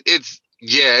it's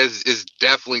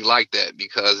definitely like that,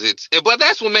 because but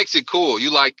that's what makes it cool.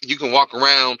 You can walk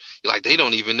around, you're like, they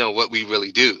don't even know what we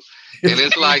really do. And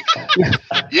it's like,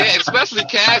 especially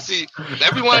Cassie,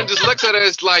 everyone just looks at her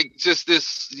as like just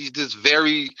this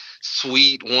very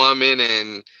sweet woman,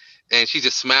 and she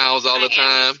just smiles all the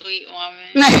time. Sweet woman.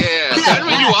 Yeah, I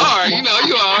mean,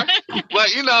 you are. But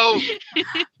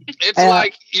it's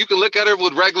like you can look at her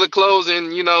with regular clothes,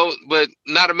 and but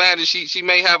not imagine she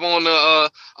may have on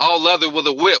all leather with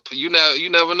a whip. You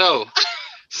never know.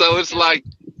 So it's like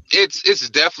it's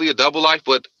definitely a double life,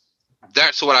 but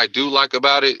that's what I do like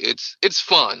about it. It's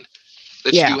fun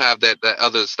that you have that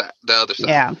other side.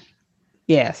 Yeah.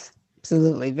 Yes.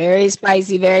 Absolutely. Very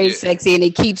spicy, very sexy, and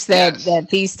it keeps that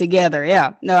piece together.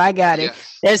 Yeah. No, I got it.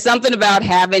 Yes. There's something about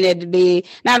having it to be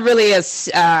not really a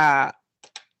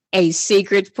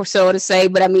secret, so to say,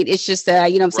 but I mean, it's just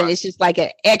I'm saying, it's just like an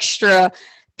extra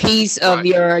piece of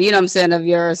your, of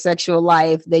your sexual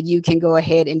life that you can go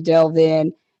ahead and delve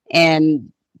in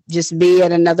and just be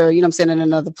at another, in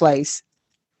another place.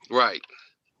 Right.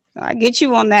 I get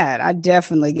you on that. I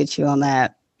definitely get you on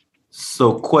that.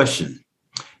 So, question.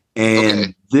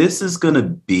 And this is going to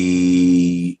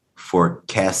be for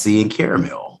Cassie and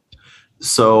Caramel.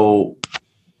 So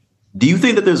do you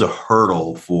think that there's a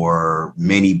hurdle for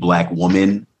many Black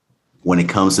women when it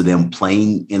comes to them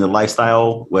playing in the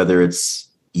lifestyle, whether it's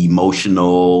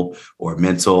emotional or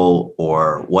mental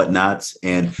or whatnot?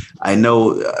 And I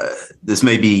know this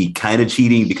may be kind of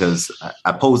cheating, because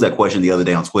I posed that question the other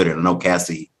day on Twitter, and I know,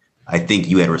 Cassie, I think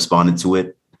you had responded to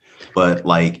it, but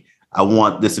like, I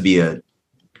want this to be a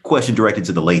question directed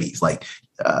to the ladies. Like,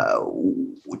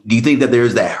 do you think that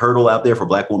there's that hurdle out there for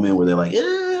Black women where they're like,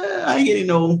 I ain't getting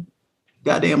no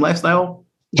goddamn lifestyle?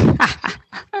 I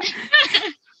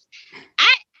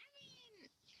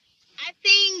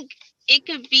think it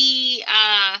could be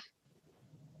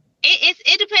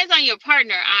it depends on your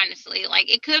partner, honestly. Like,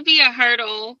 it could be a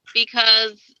hurdle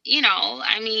because,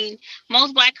 I mean,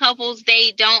 most Black couples,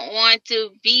 they don't want to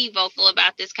be vocal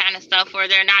about this kind of stuff, or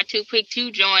they're not too quick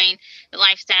to join the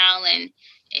lifestyle. And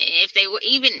if they were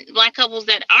even Black couples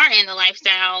that are in the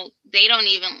lifestyle, they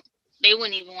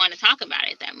wouldn't even want to talk about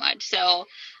it that much. So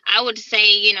I would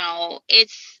say, it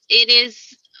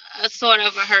is a sort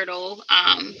of a hurdle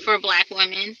for Black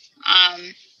women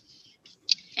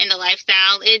in the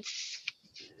lifestyle.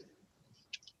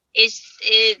 It's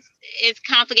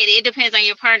complicated. It depends on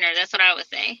your partner. That's what I would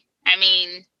say. I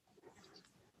mean,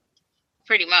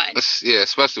 pretty much. Yeah,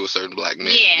 especially with certain Black men.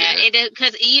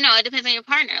 Because it depends on your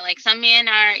partner. Like, some men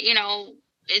are,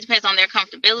 it depends on their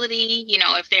comfortability.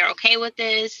 If they're okay with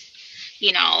this.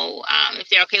 If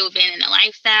they're okay with being in the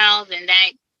lifestyle, then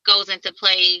that goes into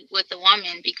play with the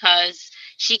woman, because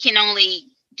she can only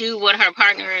do what her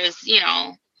partner is,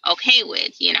 okay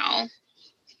with,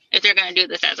 if they're going to do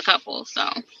this as a couple. So.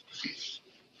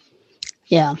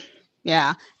 Yeah.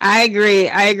 I agree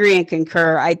and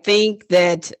concur. I think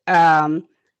that, and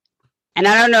I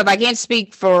don't know if I can't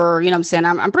speak for,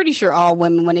 I'm pretty sure all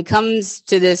women, when it comes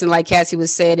to this, and like Cassie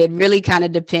was said, it really kind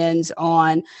of depends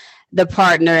on the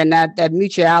partner and that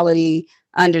mutuality,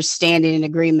 understanding and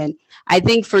agreement. I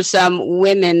think for some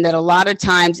women that a lot of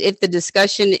times, if the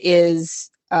discussion is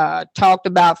talked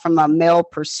about from a male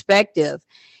perspective,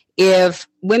 if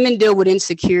women deal with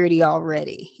insecurity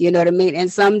already, you know what I mean?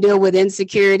 And some deal with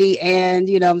insecurity and,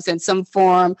 some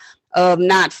form of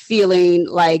not feeling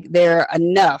like they're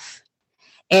enough.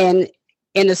 And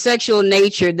in the sexual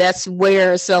nature, that's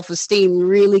where self-esteem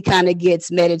really kind of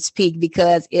gets met its peak,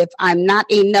 because if I'm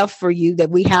not enough for you, that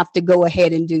we have to go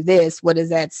ahead and do this, what does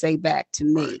that say back to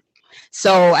me?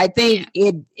 So I think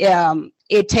it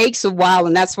it takes a while.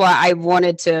 And that's why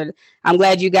I'm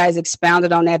glad you guys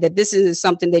expounded on that this is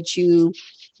something that you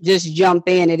just jump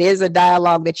in. It is a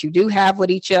dialogue that you do have with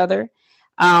each other.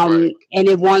 And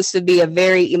it wants to be a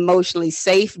very emotionally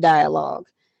safe dialogue.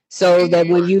 So that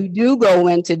when you do go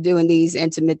into doing these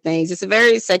intimate things, it's a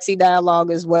very sexy dialogue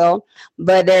as well.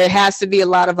 But there has to be a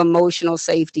lot of emotional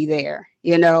safety there,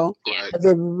 you know. It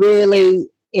really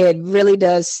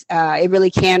does. It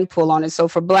really can pull on it. So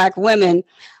for Black women,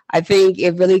 I think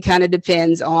it really kind of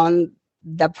depends on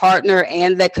the partner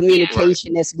and the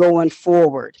communication that's going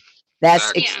forward.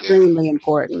 That's extremely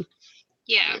important.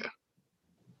 Yeah.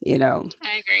 You know.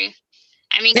 I agree.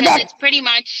 I mean, because it's pretty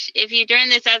much, if you're doing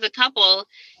this as a couple,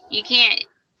 you can't,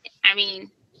 I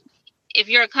mean, if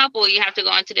you're a couple, you have to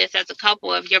go into this as a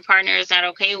couple. If your partner is not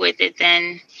okay with it,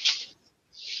 then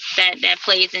that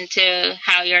plays into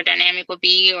how your dynamic would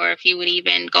be, or if you would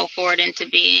even go forward into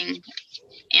being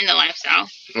in the lifestyle.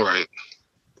 Right.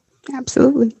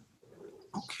 Absolutely.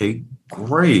 Okay,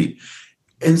 great.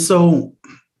 And so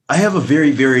I have a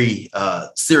very, very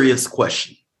serious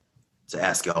question to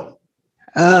ask y'all.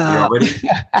 Y'all ready?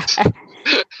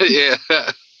 Yeah.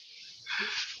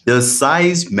 Does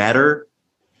size matter,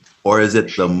 or is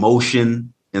it the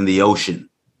motion in the ocean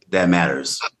that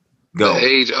matters? Go. The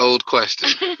age-old question.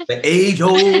 The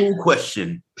age-old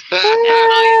question.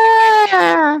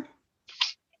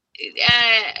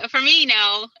 For me,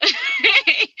 no.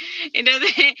 It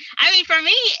doesn't. I mean, for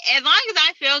me, as long as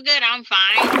I feel good, I'm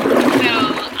fine.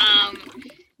 So,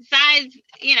 size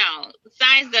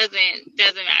doesn't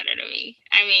matter to me.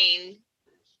 I mean,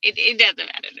 it doesn't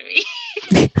matter to me.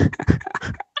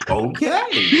 Okay.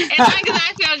 As long as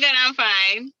I feel good, I'm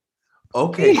fine.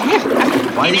 Okay.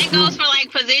 And it goes for like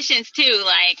positions too.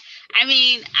 Like, I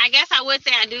mean, I guess I would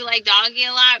say I do like doggy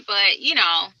a lot, but you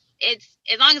know, it's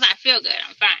as long as I feel good,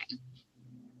 I'm fine.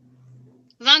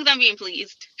 As long as I'm being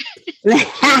pleased.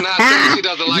 She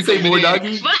doesn't like say more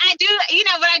doggy? But I do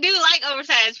like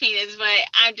oversized penis, but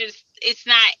it's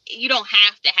not, you don't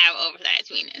have to have oversized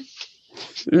penis.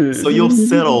 So you'll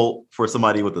settle for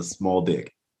somebody with a small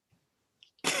dick.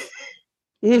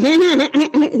 He's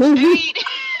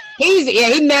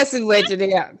messing with you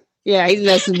there. Yeah, he's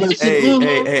messing with you.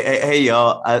 Hey,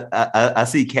 y'all! I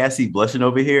see Cassie blushing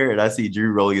over here, and I see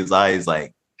Drew rolling his eyes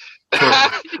like,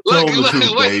 tell him the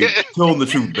truth, babe. Tell him the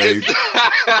truth, babe.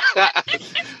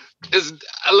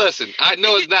 Listen, I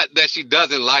know it's not that she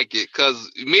doesn't like it,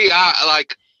 because me, I'm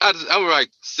like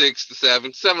 6 to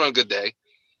 7 on a good day.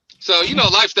 So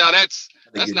lifestyle, that's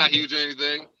not huge or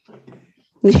anything.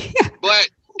 But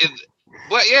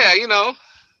yeah, I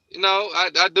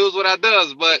do what I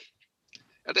does. But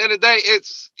at the end of the day,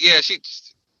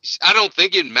 I don't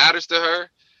think it matters to her,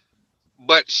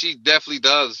 but she definitely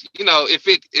does.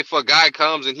 If a guy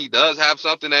comes and he does have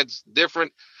something that's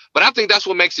different, but I think that's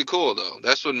what makes it cool, though.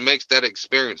 That's what makes that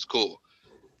experience cool,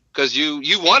 because you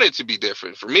want it to be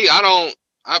different. For me, I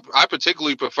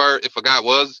particularly prefer if a guy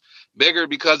was bigger,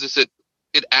 because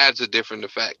it adds a different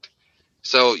effect.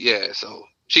 So yeah,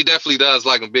 she definitely does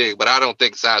like him big, but I don't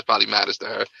think size probably matters to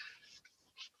her.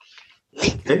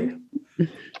 Okay.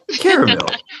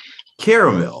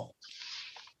 Caramel.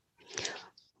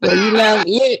 Well,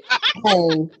 me.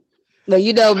 And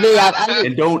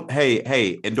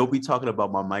don't be talking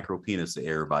about my micro penis to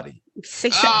everybody.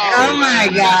 Oh my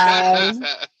God.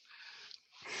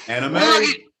 Anime.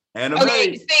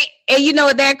 Okay, see,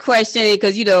 and that question,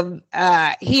 because he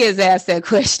has asked that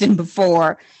question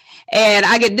before. And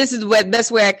this is the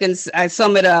best way I can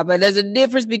sum it up. But there's a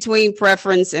difference between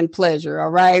preference and pleasure. All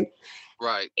right.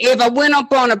 Right. If I went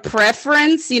up on a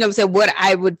preference, what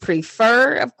I would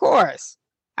prefer, of course,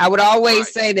 I would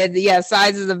always say that,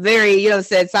 size is a very,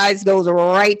 size goes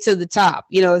right to the top,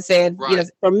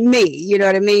 for me, you know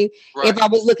what I mean? Right. If I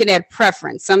was looking at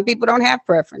preference, some people don't have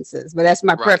preferences, but that's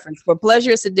my preference. For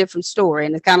pleasure, it's a different story.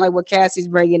 And it's kind of like what Cassie's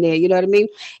bringing in, you know what I mean?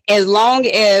 As long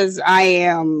as I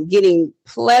am getting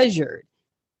pleasured,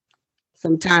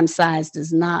 sometimes size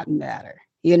does not matter,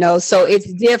 so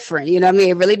it's different, you know what I mean?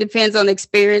 It really depends on the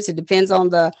experience. It depends on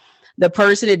the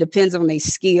person. It depends on their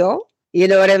skill. You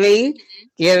know what I mean?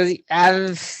 Yeah,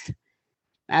 I've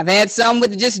had some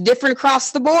with just different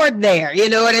across the board there. You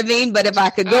know what I mean? But if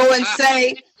I could go and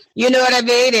say, you know what I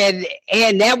mean,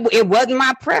 and that it wasn't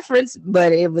my preference,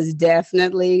 but it was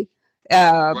definitely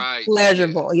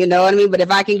pleasurable. You know what I mean? But if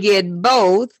I can get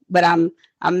both, but I'm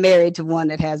married to one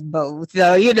that has both,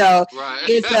 so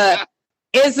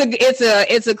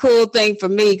it's a cool thing for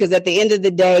me, because at the end of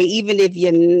the day, even if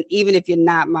you're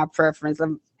not my preference,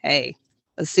 hey.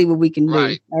 Let's see what we can do.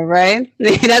 Right. All right.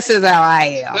 That's just how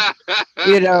I am.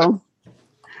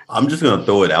 I'm just going to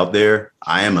throw it out there.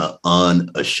 I am an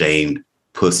unashamed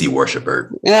pussy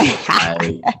worshiper. Oh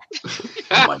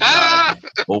my god!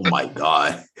 Oh my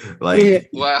god! Like,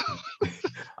 wow!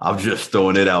 I'm just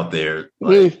throwing it out there.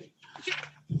 Like,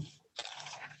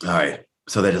 all right,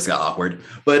 so that just got awkward.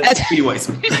 But anyways,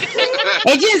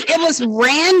 it was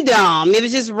random. It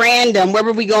was just random. Where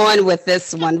were we going with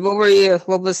this one? What were you?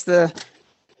 What was the?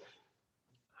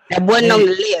 That wasn't on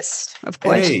the list of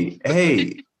questions.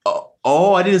 Hey.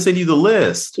 Oh, I didn't send you the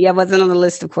list. Yeah, it wasn't on the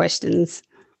list of questions.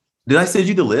 Did I send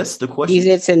you the list of questions? You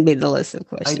did send me the list of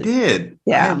questions. I did.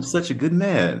 Yeah. I am such a good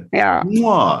man. Yeah.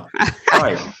 Mwah. All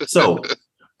right. So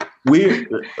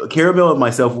Caramel and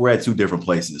myself, we're at two different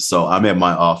places. So I'm at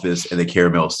my office and the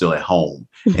Caramel is still at home.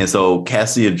 And so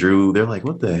Cassie and Drew, they're like,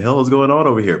 what the hell is going on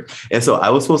over here? And so I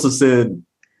was supposed to send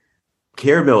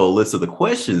Caramel a list of the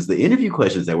questions, the interview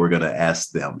questions that we're going to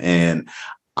ask them. And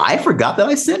I forgot that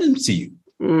I sent them to you.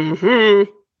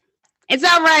 Mm-hmm. It's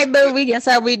all right, boo. That's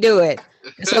how we do it.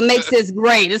 That's what makes this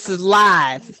great. This is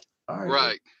live. All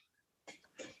right.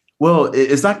 Well,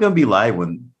 it's not going to be live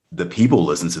when the people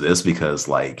listen to this because,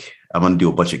 like, I'm going to do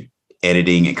a bunch of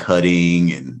editing and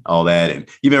cutting and all that. And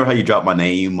you remember how you dropped my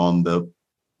name on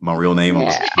my real name on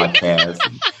the podcast?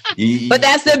 But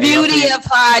that's the beauty of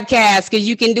podcasts because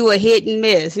you can do a hit and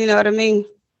miss. You know what I mean?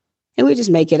 And we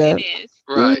just make it up.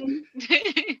 Right.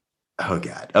 Oh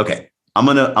God. Okay. I'm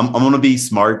gonna be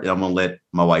smart and I'm gonna let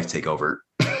my wife take over.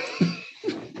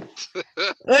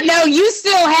 Well, no, you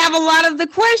still have a lot of the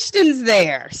questions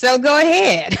there. So go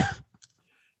ahead.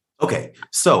 Okay.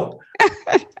 So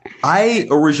I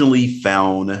originally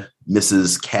found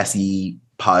Mrs. Cassie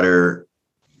Potter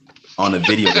on a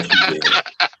video that she did.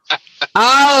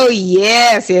 Oh,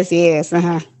 yes.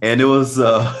 Uh-huh. And it was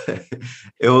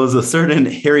a certain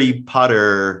Harry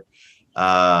Potter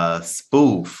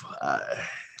spoof.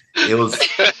 It was.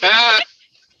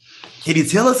 Can you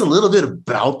tell us a little bit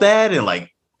about that and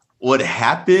like what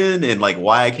happened and like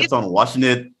why I kept on watching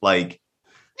it? Like,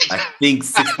 I think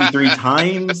 63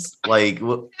 times. Like,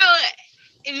 what? So,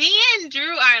 me and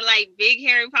Drew are like big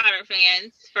Harry Potter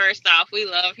fans. First off, we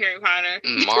love Harry Potter.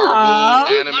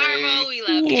 Marvel, anime. Marvel, we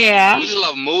love. Yeah, we just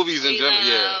love movies in general.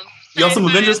 Yeah. Y'all some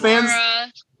Avengers fans?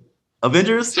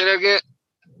 Avengers? Say that again.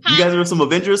 You guys are some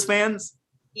Avengers fans?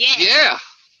 Yeah.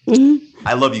 Mm-hmm.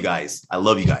 I love you guys. All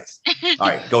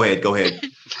right, go ahead.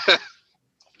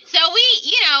 So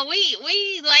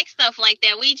we like stuff like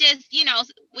that. We just,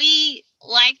 we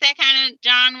like that kind of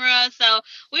genre. So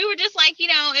we were just like,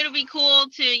 it'll be cool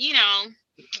to,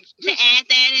 to add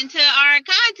that into our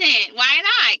content. Why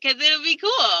not? Because it'll be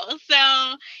cool. So,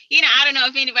 I don't know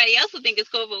if anybody else would think it's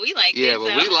cool, but we like it.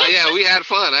 But we had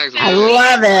fun, actually. I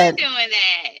love it. Doing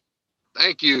that.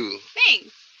 Thank you.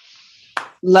 Thanks.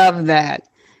 Love that.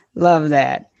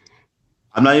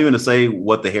 I'm not even going to say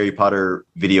what the Harry Potter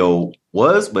video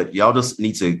was, but y'all just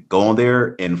need to go on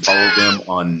there and follow them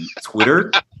on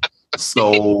Twitter.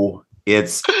 So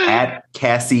it's at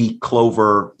Cassie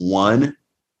Clover 1.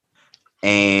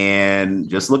 And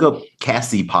just look up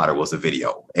Cassie Potter was a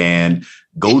video and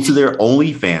go to their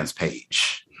OnlyFans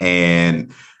page.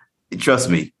 And trust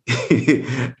me,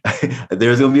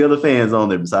 there's going to be other fans on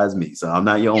there besides me. So I'm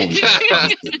not your only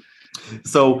fan.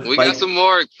 So we got some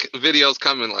more videos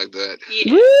coming like that.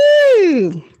 Yeah.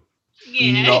 Woo!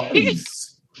 Yeah.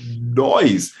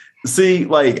 Nice. See,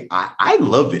 like I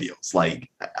love videos. Like,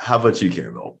 how about you,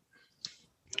 Caramel?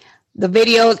 The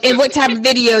videos, and what type of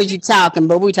videos you talking?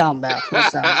 But we talking about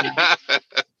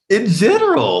in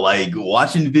general, like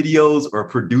watching videos or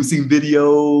producing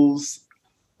videos.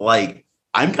 Like,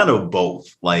 I'm kind of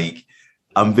both. Like,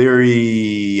 I'm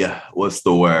very, what's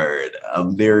the word?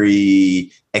 I'm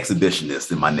very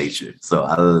exhibitionist in my nature. So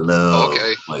I love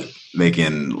like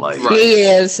making like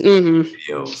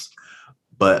videos,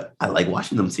 but I like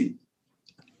watching them too.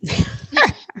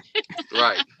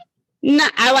 Right. No,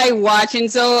 I like watching.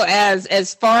 So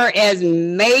as far as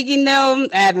making them,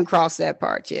 I haven't crossed that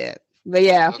part yet. But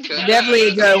yeah, definitely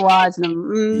enjoy watching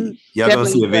them. Y'all gonna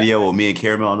see a video with me and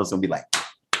Caramel on this and be like,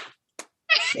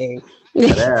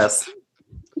 that ass.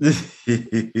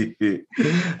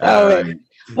 Right.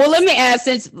 Well, let me ask,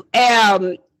 since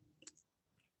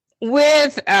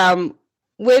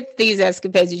with these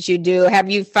escapades that you do, have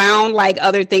you found like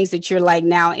other things that you're like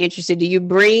now interested? Do you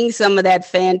bring some of that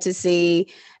fantasy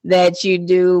that you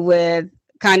do with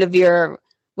kind of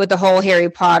with the whole Harry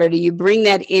Potter? Do you bring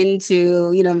that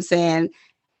into, you know what I'm saying,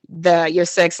 your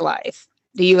sex life?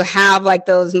 Do you have like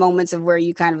those moments of where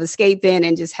you kind of escape in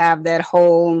and just have that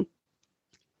whole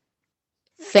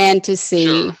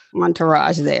fantasy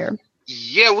entourage there?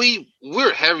 Yeah,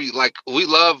 we're heavy. Like, we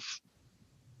love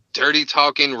dirty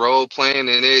talking, role playing,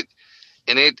 and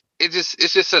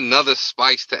it's just another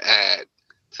spice to add.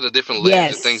 to the different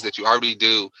layers of things that you already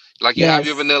do. Like you have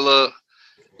your vanilla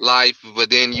life, but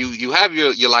then you have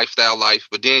your lifestyle life,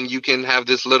 but then you can have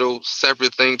this little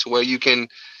separate thing to where you can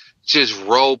just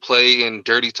role play and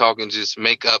dirty talk and just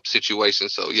make up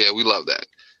situations. So yeah, we love that.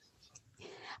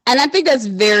 And I think that's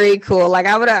very cool. Like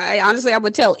I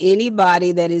would tell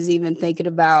anybody that is even thinking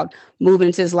about moving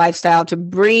into this lifestyle to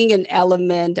bring an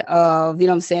element of, you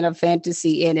know what I'm saying, of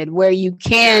fantasy in it, where you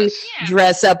can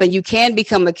dress up and you can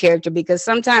become a character, because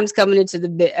sometimes coming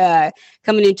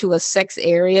into a sex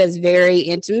area is very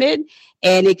intimate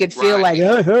and it could feel like,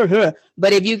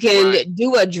 but if you can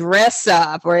do a dress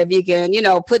up, or if you can, you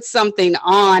know, put something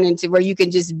on into where you can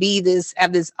just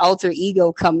have this alter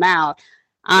ego come out,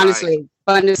 honestly,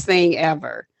 funnest thing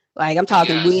ever. Like I'm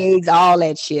talking wigs, all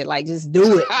that shit. Like just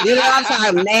do it. You know what I'm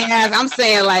talking? Man, I'm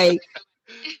saying like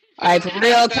for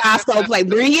real Costco play.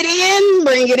 Bring it in.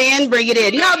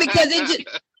 No,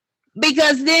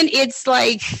 because then it's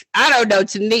like, I don't know.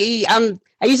 To me, I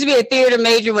used to be a theater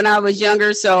major when I was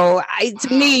younger, so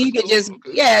to me you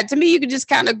could just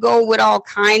kind of go with all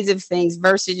kinds of things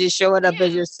versus just showing up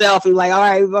as yourself and like, all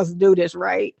right, we must do this,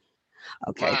 right?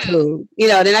 Okay, cool. You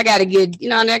know, then I got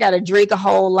to drink a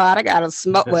whole lot. I got to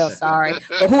smoke. Well, sorry.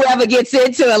 But whoever gets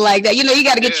into it like that, you know, you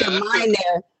got to get your mind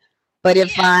there. But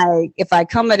if I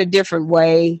come at a different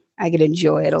way, I can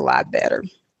enjoy it a lot better.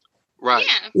 Right.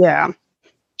 Yeah.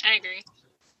 I agree.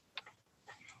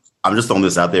 I'm just throwing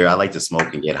this out there. I like to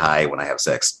smoke and get high when I have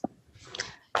sex.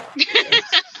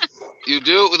 You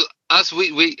do? With us,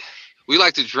 we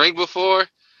like to drink before,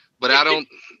 but I don't.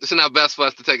 It's not best for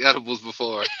us to take edibles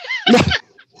before.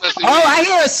 I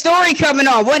hear a story coming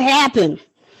on. What happened?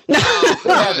 What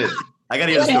happened? I got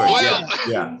to hear the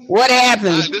story. Yeah. What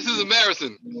happened? This is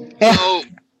embarrassing. So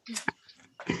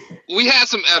we had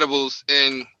some edibles,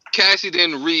 and Cassie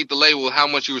didn't read the label how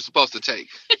much you were supposed to take.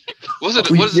 What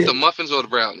is it, the muffins or the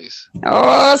brownies?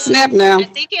 Oh, snap now. I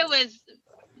think it was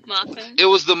muffins. It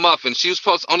was the muffins. She was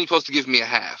only supposed to give me a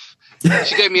half.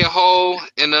 She gave me a whole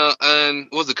and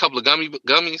what was it, a couple of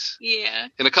gummies? Yeah.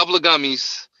 And a couple of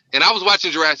gummies. And I was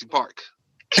watching Jurassic Park.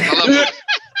 I love it.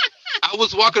 I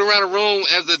was walking around a room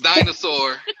as a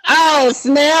dinosaur. Oh,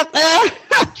 snap. I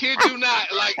kid you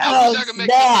not. Like, I wish I could make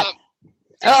this up.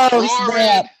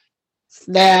 Oh,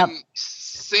 snap. And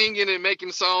singing and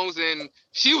making songs, and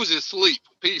she was just asleep,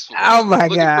 peaceful. Oh, my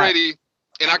looking God. pretty.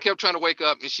 And I kept trying to wake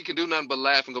up, and she could do nothing but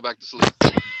laugh and go back to sleep.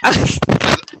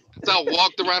 So I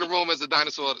walked around the room as a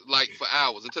dinosaur like for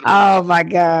hours. Oh my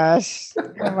gosh.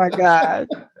 Oh my God.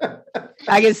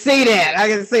 I can see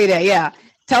that. Yeah.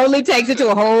 Totally takes it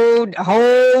to a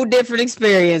whole different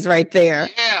experience right there.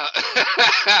 Yeah.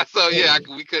 So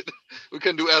we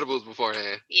couldn't do edibles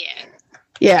beforehand. Yeah.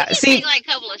 Yeah. We take like a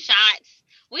couple of shots.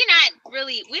 We're not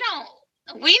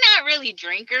really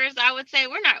drinkers, I would say.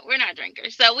 We're not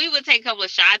drinkers. So we would take a couple of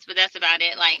shots, but that's about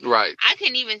it. Like, I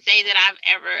couldn't even say that I've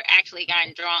ever actually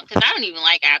gotten drunk because I don't even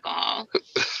like alcohol.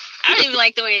 I don't even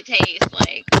like the way it tastes.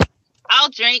 Like, I'll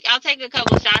take a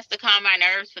couple of shots to calm my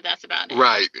nerves, but that's about it.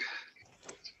 Right.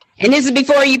 And this is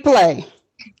before you play?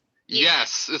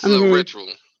 Yes. It's a ritual.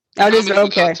 Oh, this is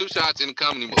okay. 2 shots in the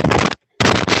comedy movie.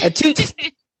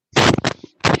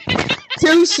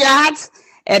 Two shots?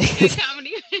 And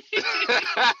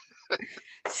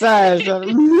sorry.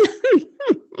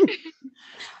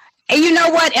 And you know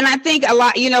what? And I think a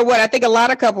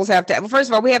lot of couples have to. Well, first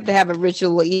of all, we have to have a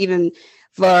ritual, even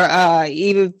for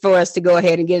us to go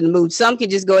ahead and get in the mood. Some can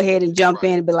just go ahead and jump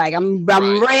in and be like, I'm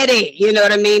ready. You know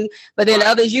what I mean? But then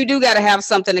others, you do got to have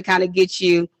something to kind of get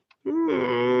you.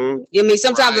 You mean,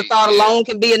 sometimes the thought alone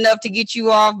can be enough to get you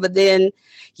off, but then.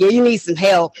 Yeah, you need some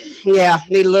help. Yeah,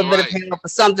 need a little bit of help or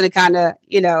something to kind of,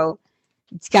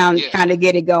 kind of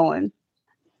get it going.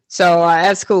 So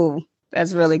that's cool.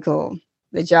 That's really cool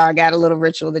that y'all got a little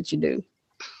ritual that you do.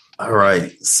 All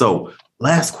right. So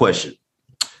last question.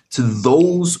 To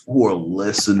those who are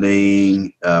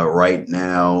listening right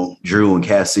now, Drew and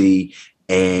Cassie,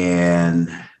 and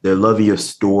they're loving your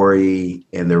story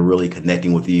and they're really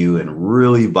connecting with you and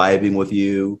really vibing with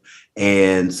you.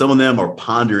 And some of them are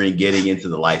pondering getting into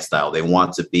the lifestyle. They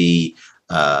want to be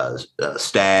a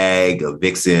stag, a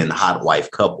vixen, hot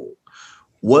wife couple.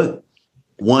 What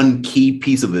one key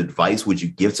piece of advice would you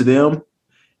give to them?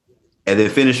 And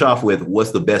then finish off with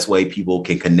what's the best way people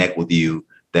can connect with you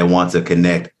that want to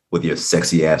connect with your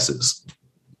sexy asses?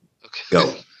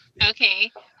 Go.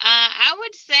 Okay. I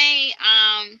would say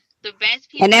the best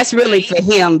people. And that's really for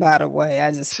him, by the way.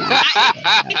 I just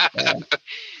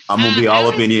I'm gonna be all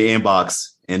up in your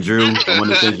inbox. And Drew, I'm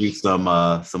gonna send you some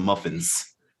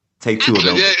muffins. Take 2 of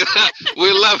them.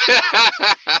 We love it.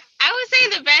 I would say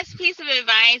the best piece of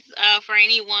advice for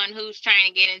anyone who's trying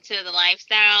to get into the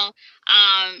lifestyle,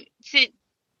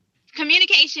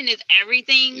 communication is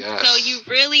everything. Yes. So you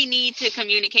really need to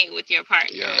communicate with your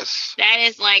partner. Yes. That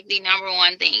is like the number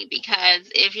one thing, because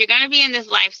if you're going to be in this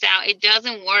lifestyle, it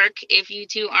doesn't work if you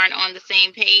two aren't on the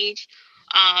same page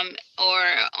or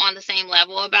on the same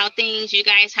level about things. You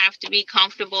guys have to be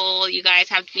comfortable. You guys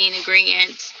have to be in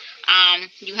agreement.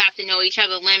 You have to know each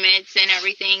other's limits and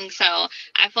everything. So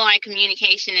I feel like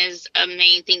communication is a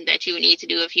main thing that you would need to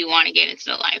do if you want to get into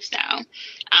the lifestyle.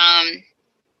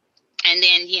 And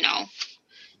then, you know,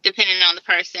 depending on the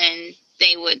person,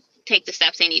 they would take the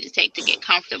steps they need to take to get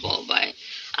comfortable. But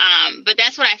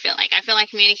that's what I feel like. I feel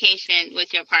like communication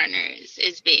with your partner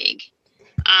is big.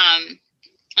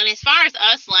 And as far as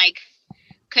us, like,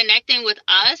 connecting with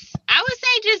us, I would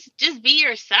say just be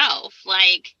yourself.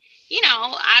 Like, you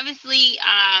know, obviously,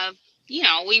 you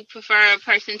know, we prefer a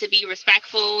person to be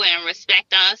respectful and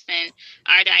respect us and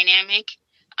our dynamic.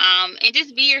 And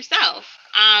just be yourself.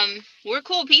 We're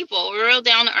cool people. We're real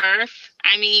down to earth.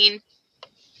 I mean,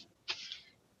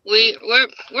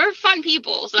 we're fun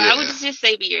people. So I would just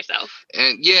say be yourself.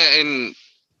 And and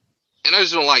I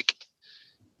just don't like,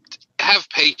 have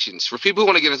patience. For people who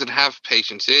want to get into it, have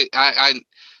patience. I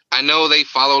know they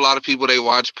follow a lot of people. They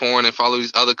watch porn and follow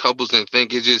these other couples and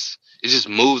think it just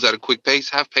moves at a quick pace.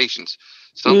 Have patience.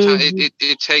 Sometimes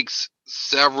it takes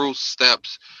several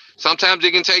steps. Sometimes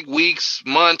it can take weeks,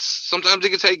 months. Sometimes it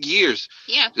can take years.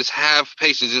 Yeah. Just have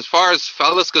patience. As far as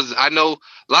fellas, because I know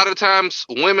a lot of times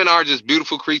women are just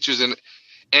beautiful creatures, and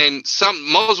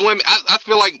most women, I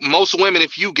feel like most women,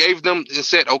 if you gave them and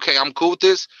said, okay, I'm cool with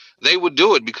this, they would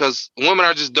do it, because women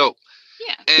are just dope.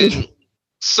 Yeah. And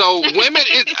so women,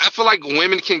 I feel like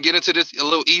women can get into this a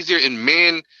little easier, and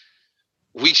men,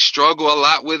 we struggle a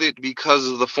lot with it because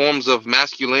of the forms of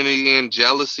masculinity and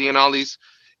jealousy and all these.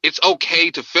 It's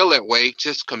okay to feel that way.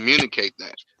 Just communicate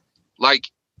that. Like,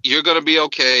 you're going to be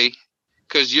okay,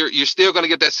 because you're still going to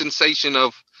get that sensation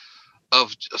of a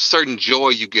certain joy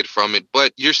you get from it,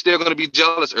 but you're still going to be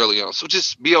jealous early on. So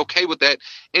just be okay with that.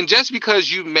 And just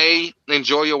because you may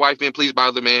enjoy your wife being pleased by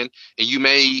other men, and you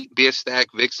may be a stag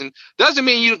vixen, doesn't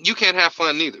mean you can't have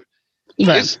fun neither.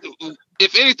 Right.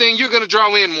 If anything, you're going to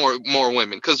draw in more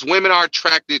women, because women are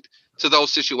attracted to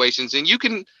those situations, and you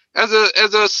can, as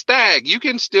a stag, you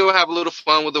can still have a little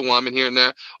fun with a woman here and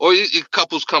there, or if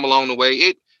couples come along the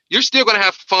way. You're still going to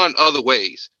have fun other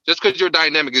ways, just because your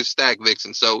dynamic is stag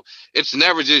vixen. So it's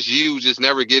never just you, just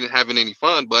never having any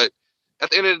fun. But at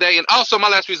the end of the day, and also my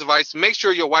last piece of advice: make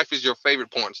sure your wife is your favorite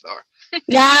porn star.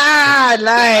 Yeah,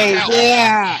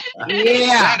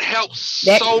 that helps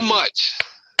so much,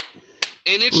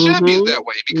 and it should be that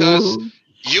way, because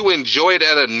you enjoy it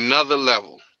at another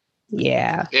level.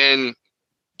 Yeah, and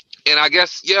I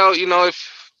guess, you know,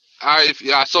 if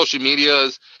our social media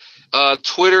is,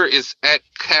 Twitter is at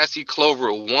Cassie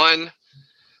Clover 1.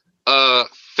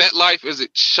 FetLife is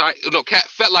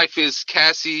FetLife is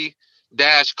Cassie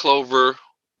 -Clover.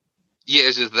 Yeah,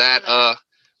 it's just that.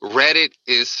 Reddit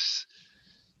is,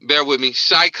 bear with me,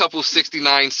 Shy Couple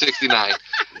 6969.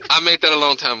 I made that a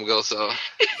long time ago, so.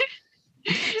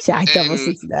 Shy Couple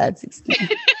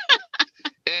 6969.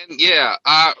 And yeah,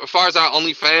 as far as our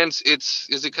OnlyFans,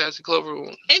 is it Cassie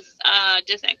Clover? It's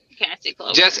just at Cassie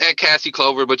Clover. Just at Cassie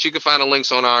Clover, but you can find the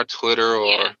links on our Twitter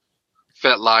or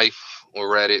FetLife or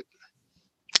Reddit.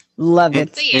 Love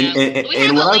it. So, yeah, we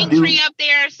have a link tree up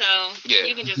there, so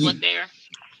you can just look there.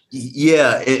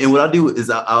 Yeah, and what I'll do is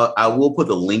I will put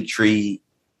the link tree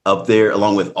up there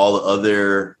along with all the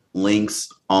other links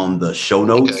on the show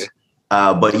notes. Okay.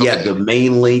 But the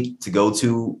main link to go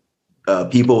to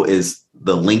people is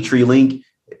the Linktree link,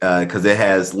 because it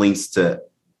has links to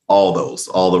all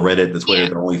the Reddit, the Twitter,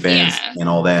 the OnlyFans, and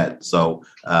all that. So,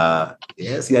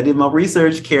 see, I did my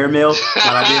research, Caramel. But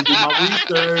I didn't do my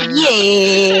research.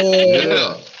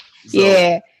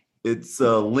 So it's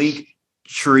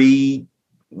Linktree,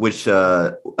 which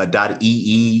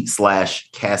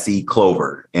 .ee/Cassie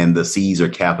Clover, and the C's are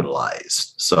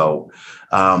capitalized. So,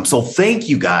 thank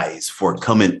you guys for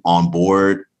coming on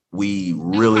board. We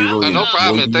really no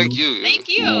problem. Thank you. Thank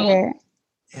you.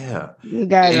 Yeah. You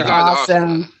guys are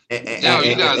awesome.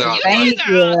 You guys are awesome. Thank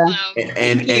you.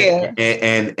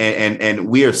 And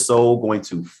we are so going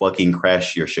to fucking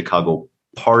crash your Chicago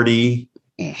party.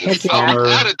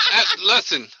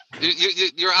 Listen,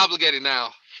 you're obligated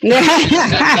now.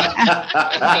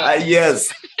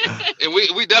 Yes. And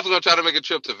we definitely gonna try to make a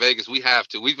trip to Vegas. We have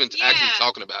to. We've been actually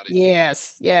talking about it.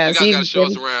 Yes. You guys gotta show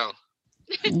us around.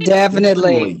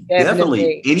 Definitely.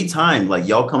 Anytime, like,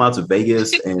 y'all come out to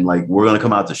Vegas, and like we're gonna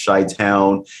come out to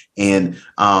Chi-Town, and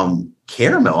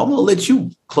Caramel, I'm gonna let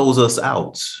you close us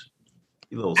out.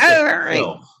 All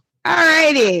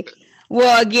righty.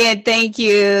 Well, again, thank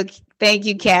you. Thank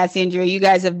you, Cassie and Drew. You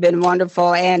guys have been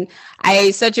wonderful. And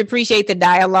I such appreciate the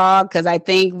dialogue because I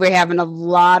think we're having a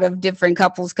lot of different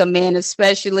couples come in,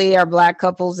 especially our Black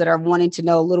couples that are wanting to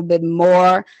know a little bit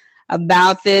more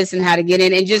about this and how to get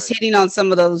in and just hitting on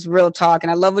some of those real talk. And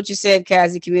I love what you said,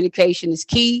 Cassie. Communication is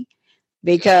key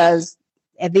because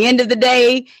at the end of the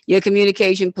day, your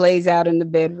communication plays out in the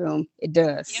bedroom. It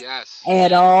does. Yes.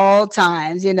 At all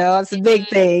times, it's a big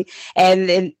thing.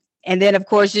 And then, of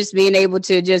course, just being able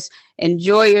to just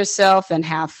enjoy yourself and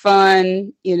have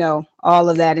fun, all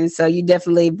of that. And so you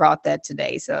definitely brought that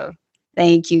today. So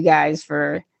thank you guys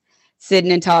for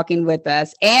sitting and talking with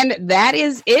us. And that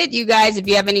is it, you guys. If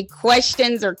you have any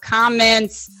questions or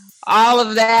comments, all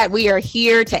of that, we are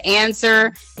here to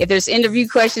answer. If there's interview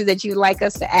questions that you'd like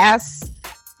us to ask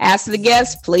the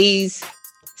guests, please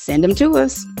send them to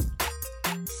us.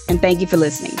 And thank you for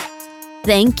listening.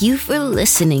 Thank you for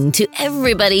listening to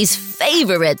everybody's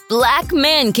favorite Black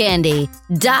man candy,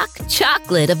 Doc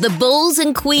Chocolate of the Bulls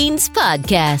and Queens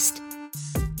podcast.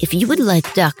 If you would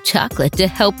like Doc Chocolate to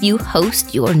help you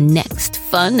host your next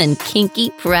fun and kinky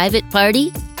private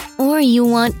party, or you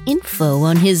want info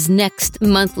on his next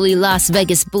monthly Las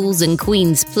Vegas Bulls and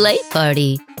Queens play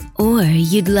party, or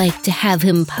you'd like to have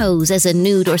him pose as a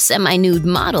nude or semi-nude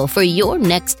model for your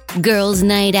next girls'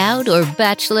 night out or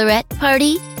bachelorette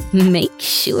party, make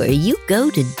sure you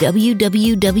go to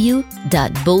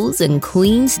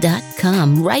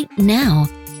www.bullsandqueens.com right now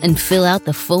and fill out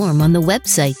the form on the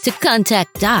website to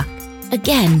contact Doc.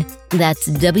 Again, that's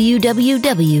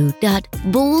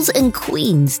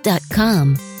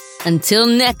www.bullsandqueens.com. Until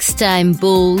next time,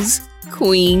 bulls,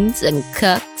 queens, and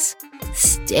cucks,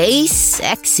 stay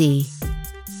sexy.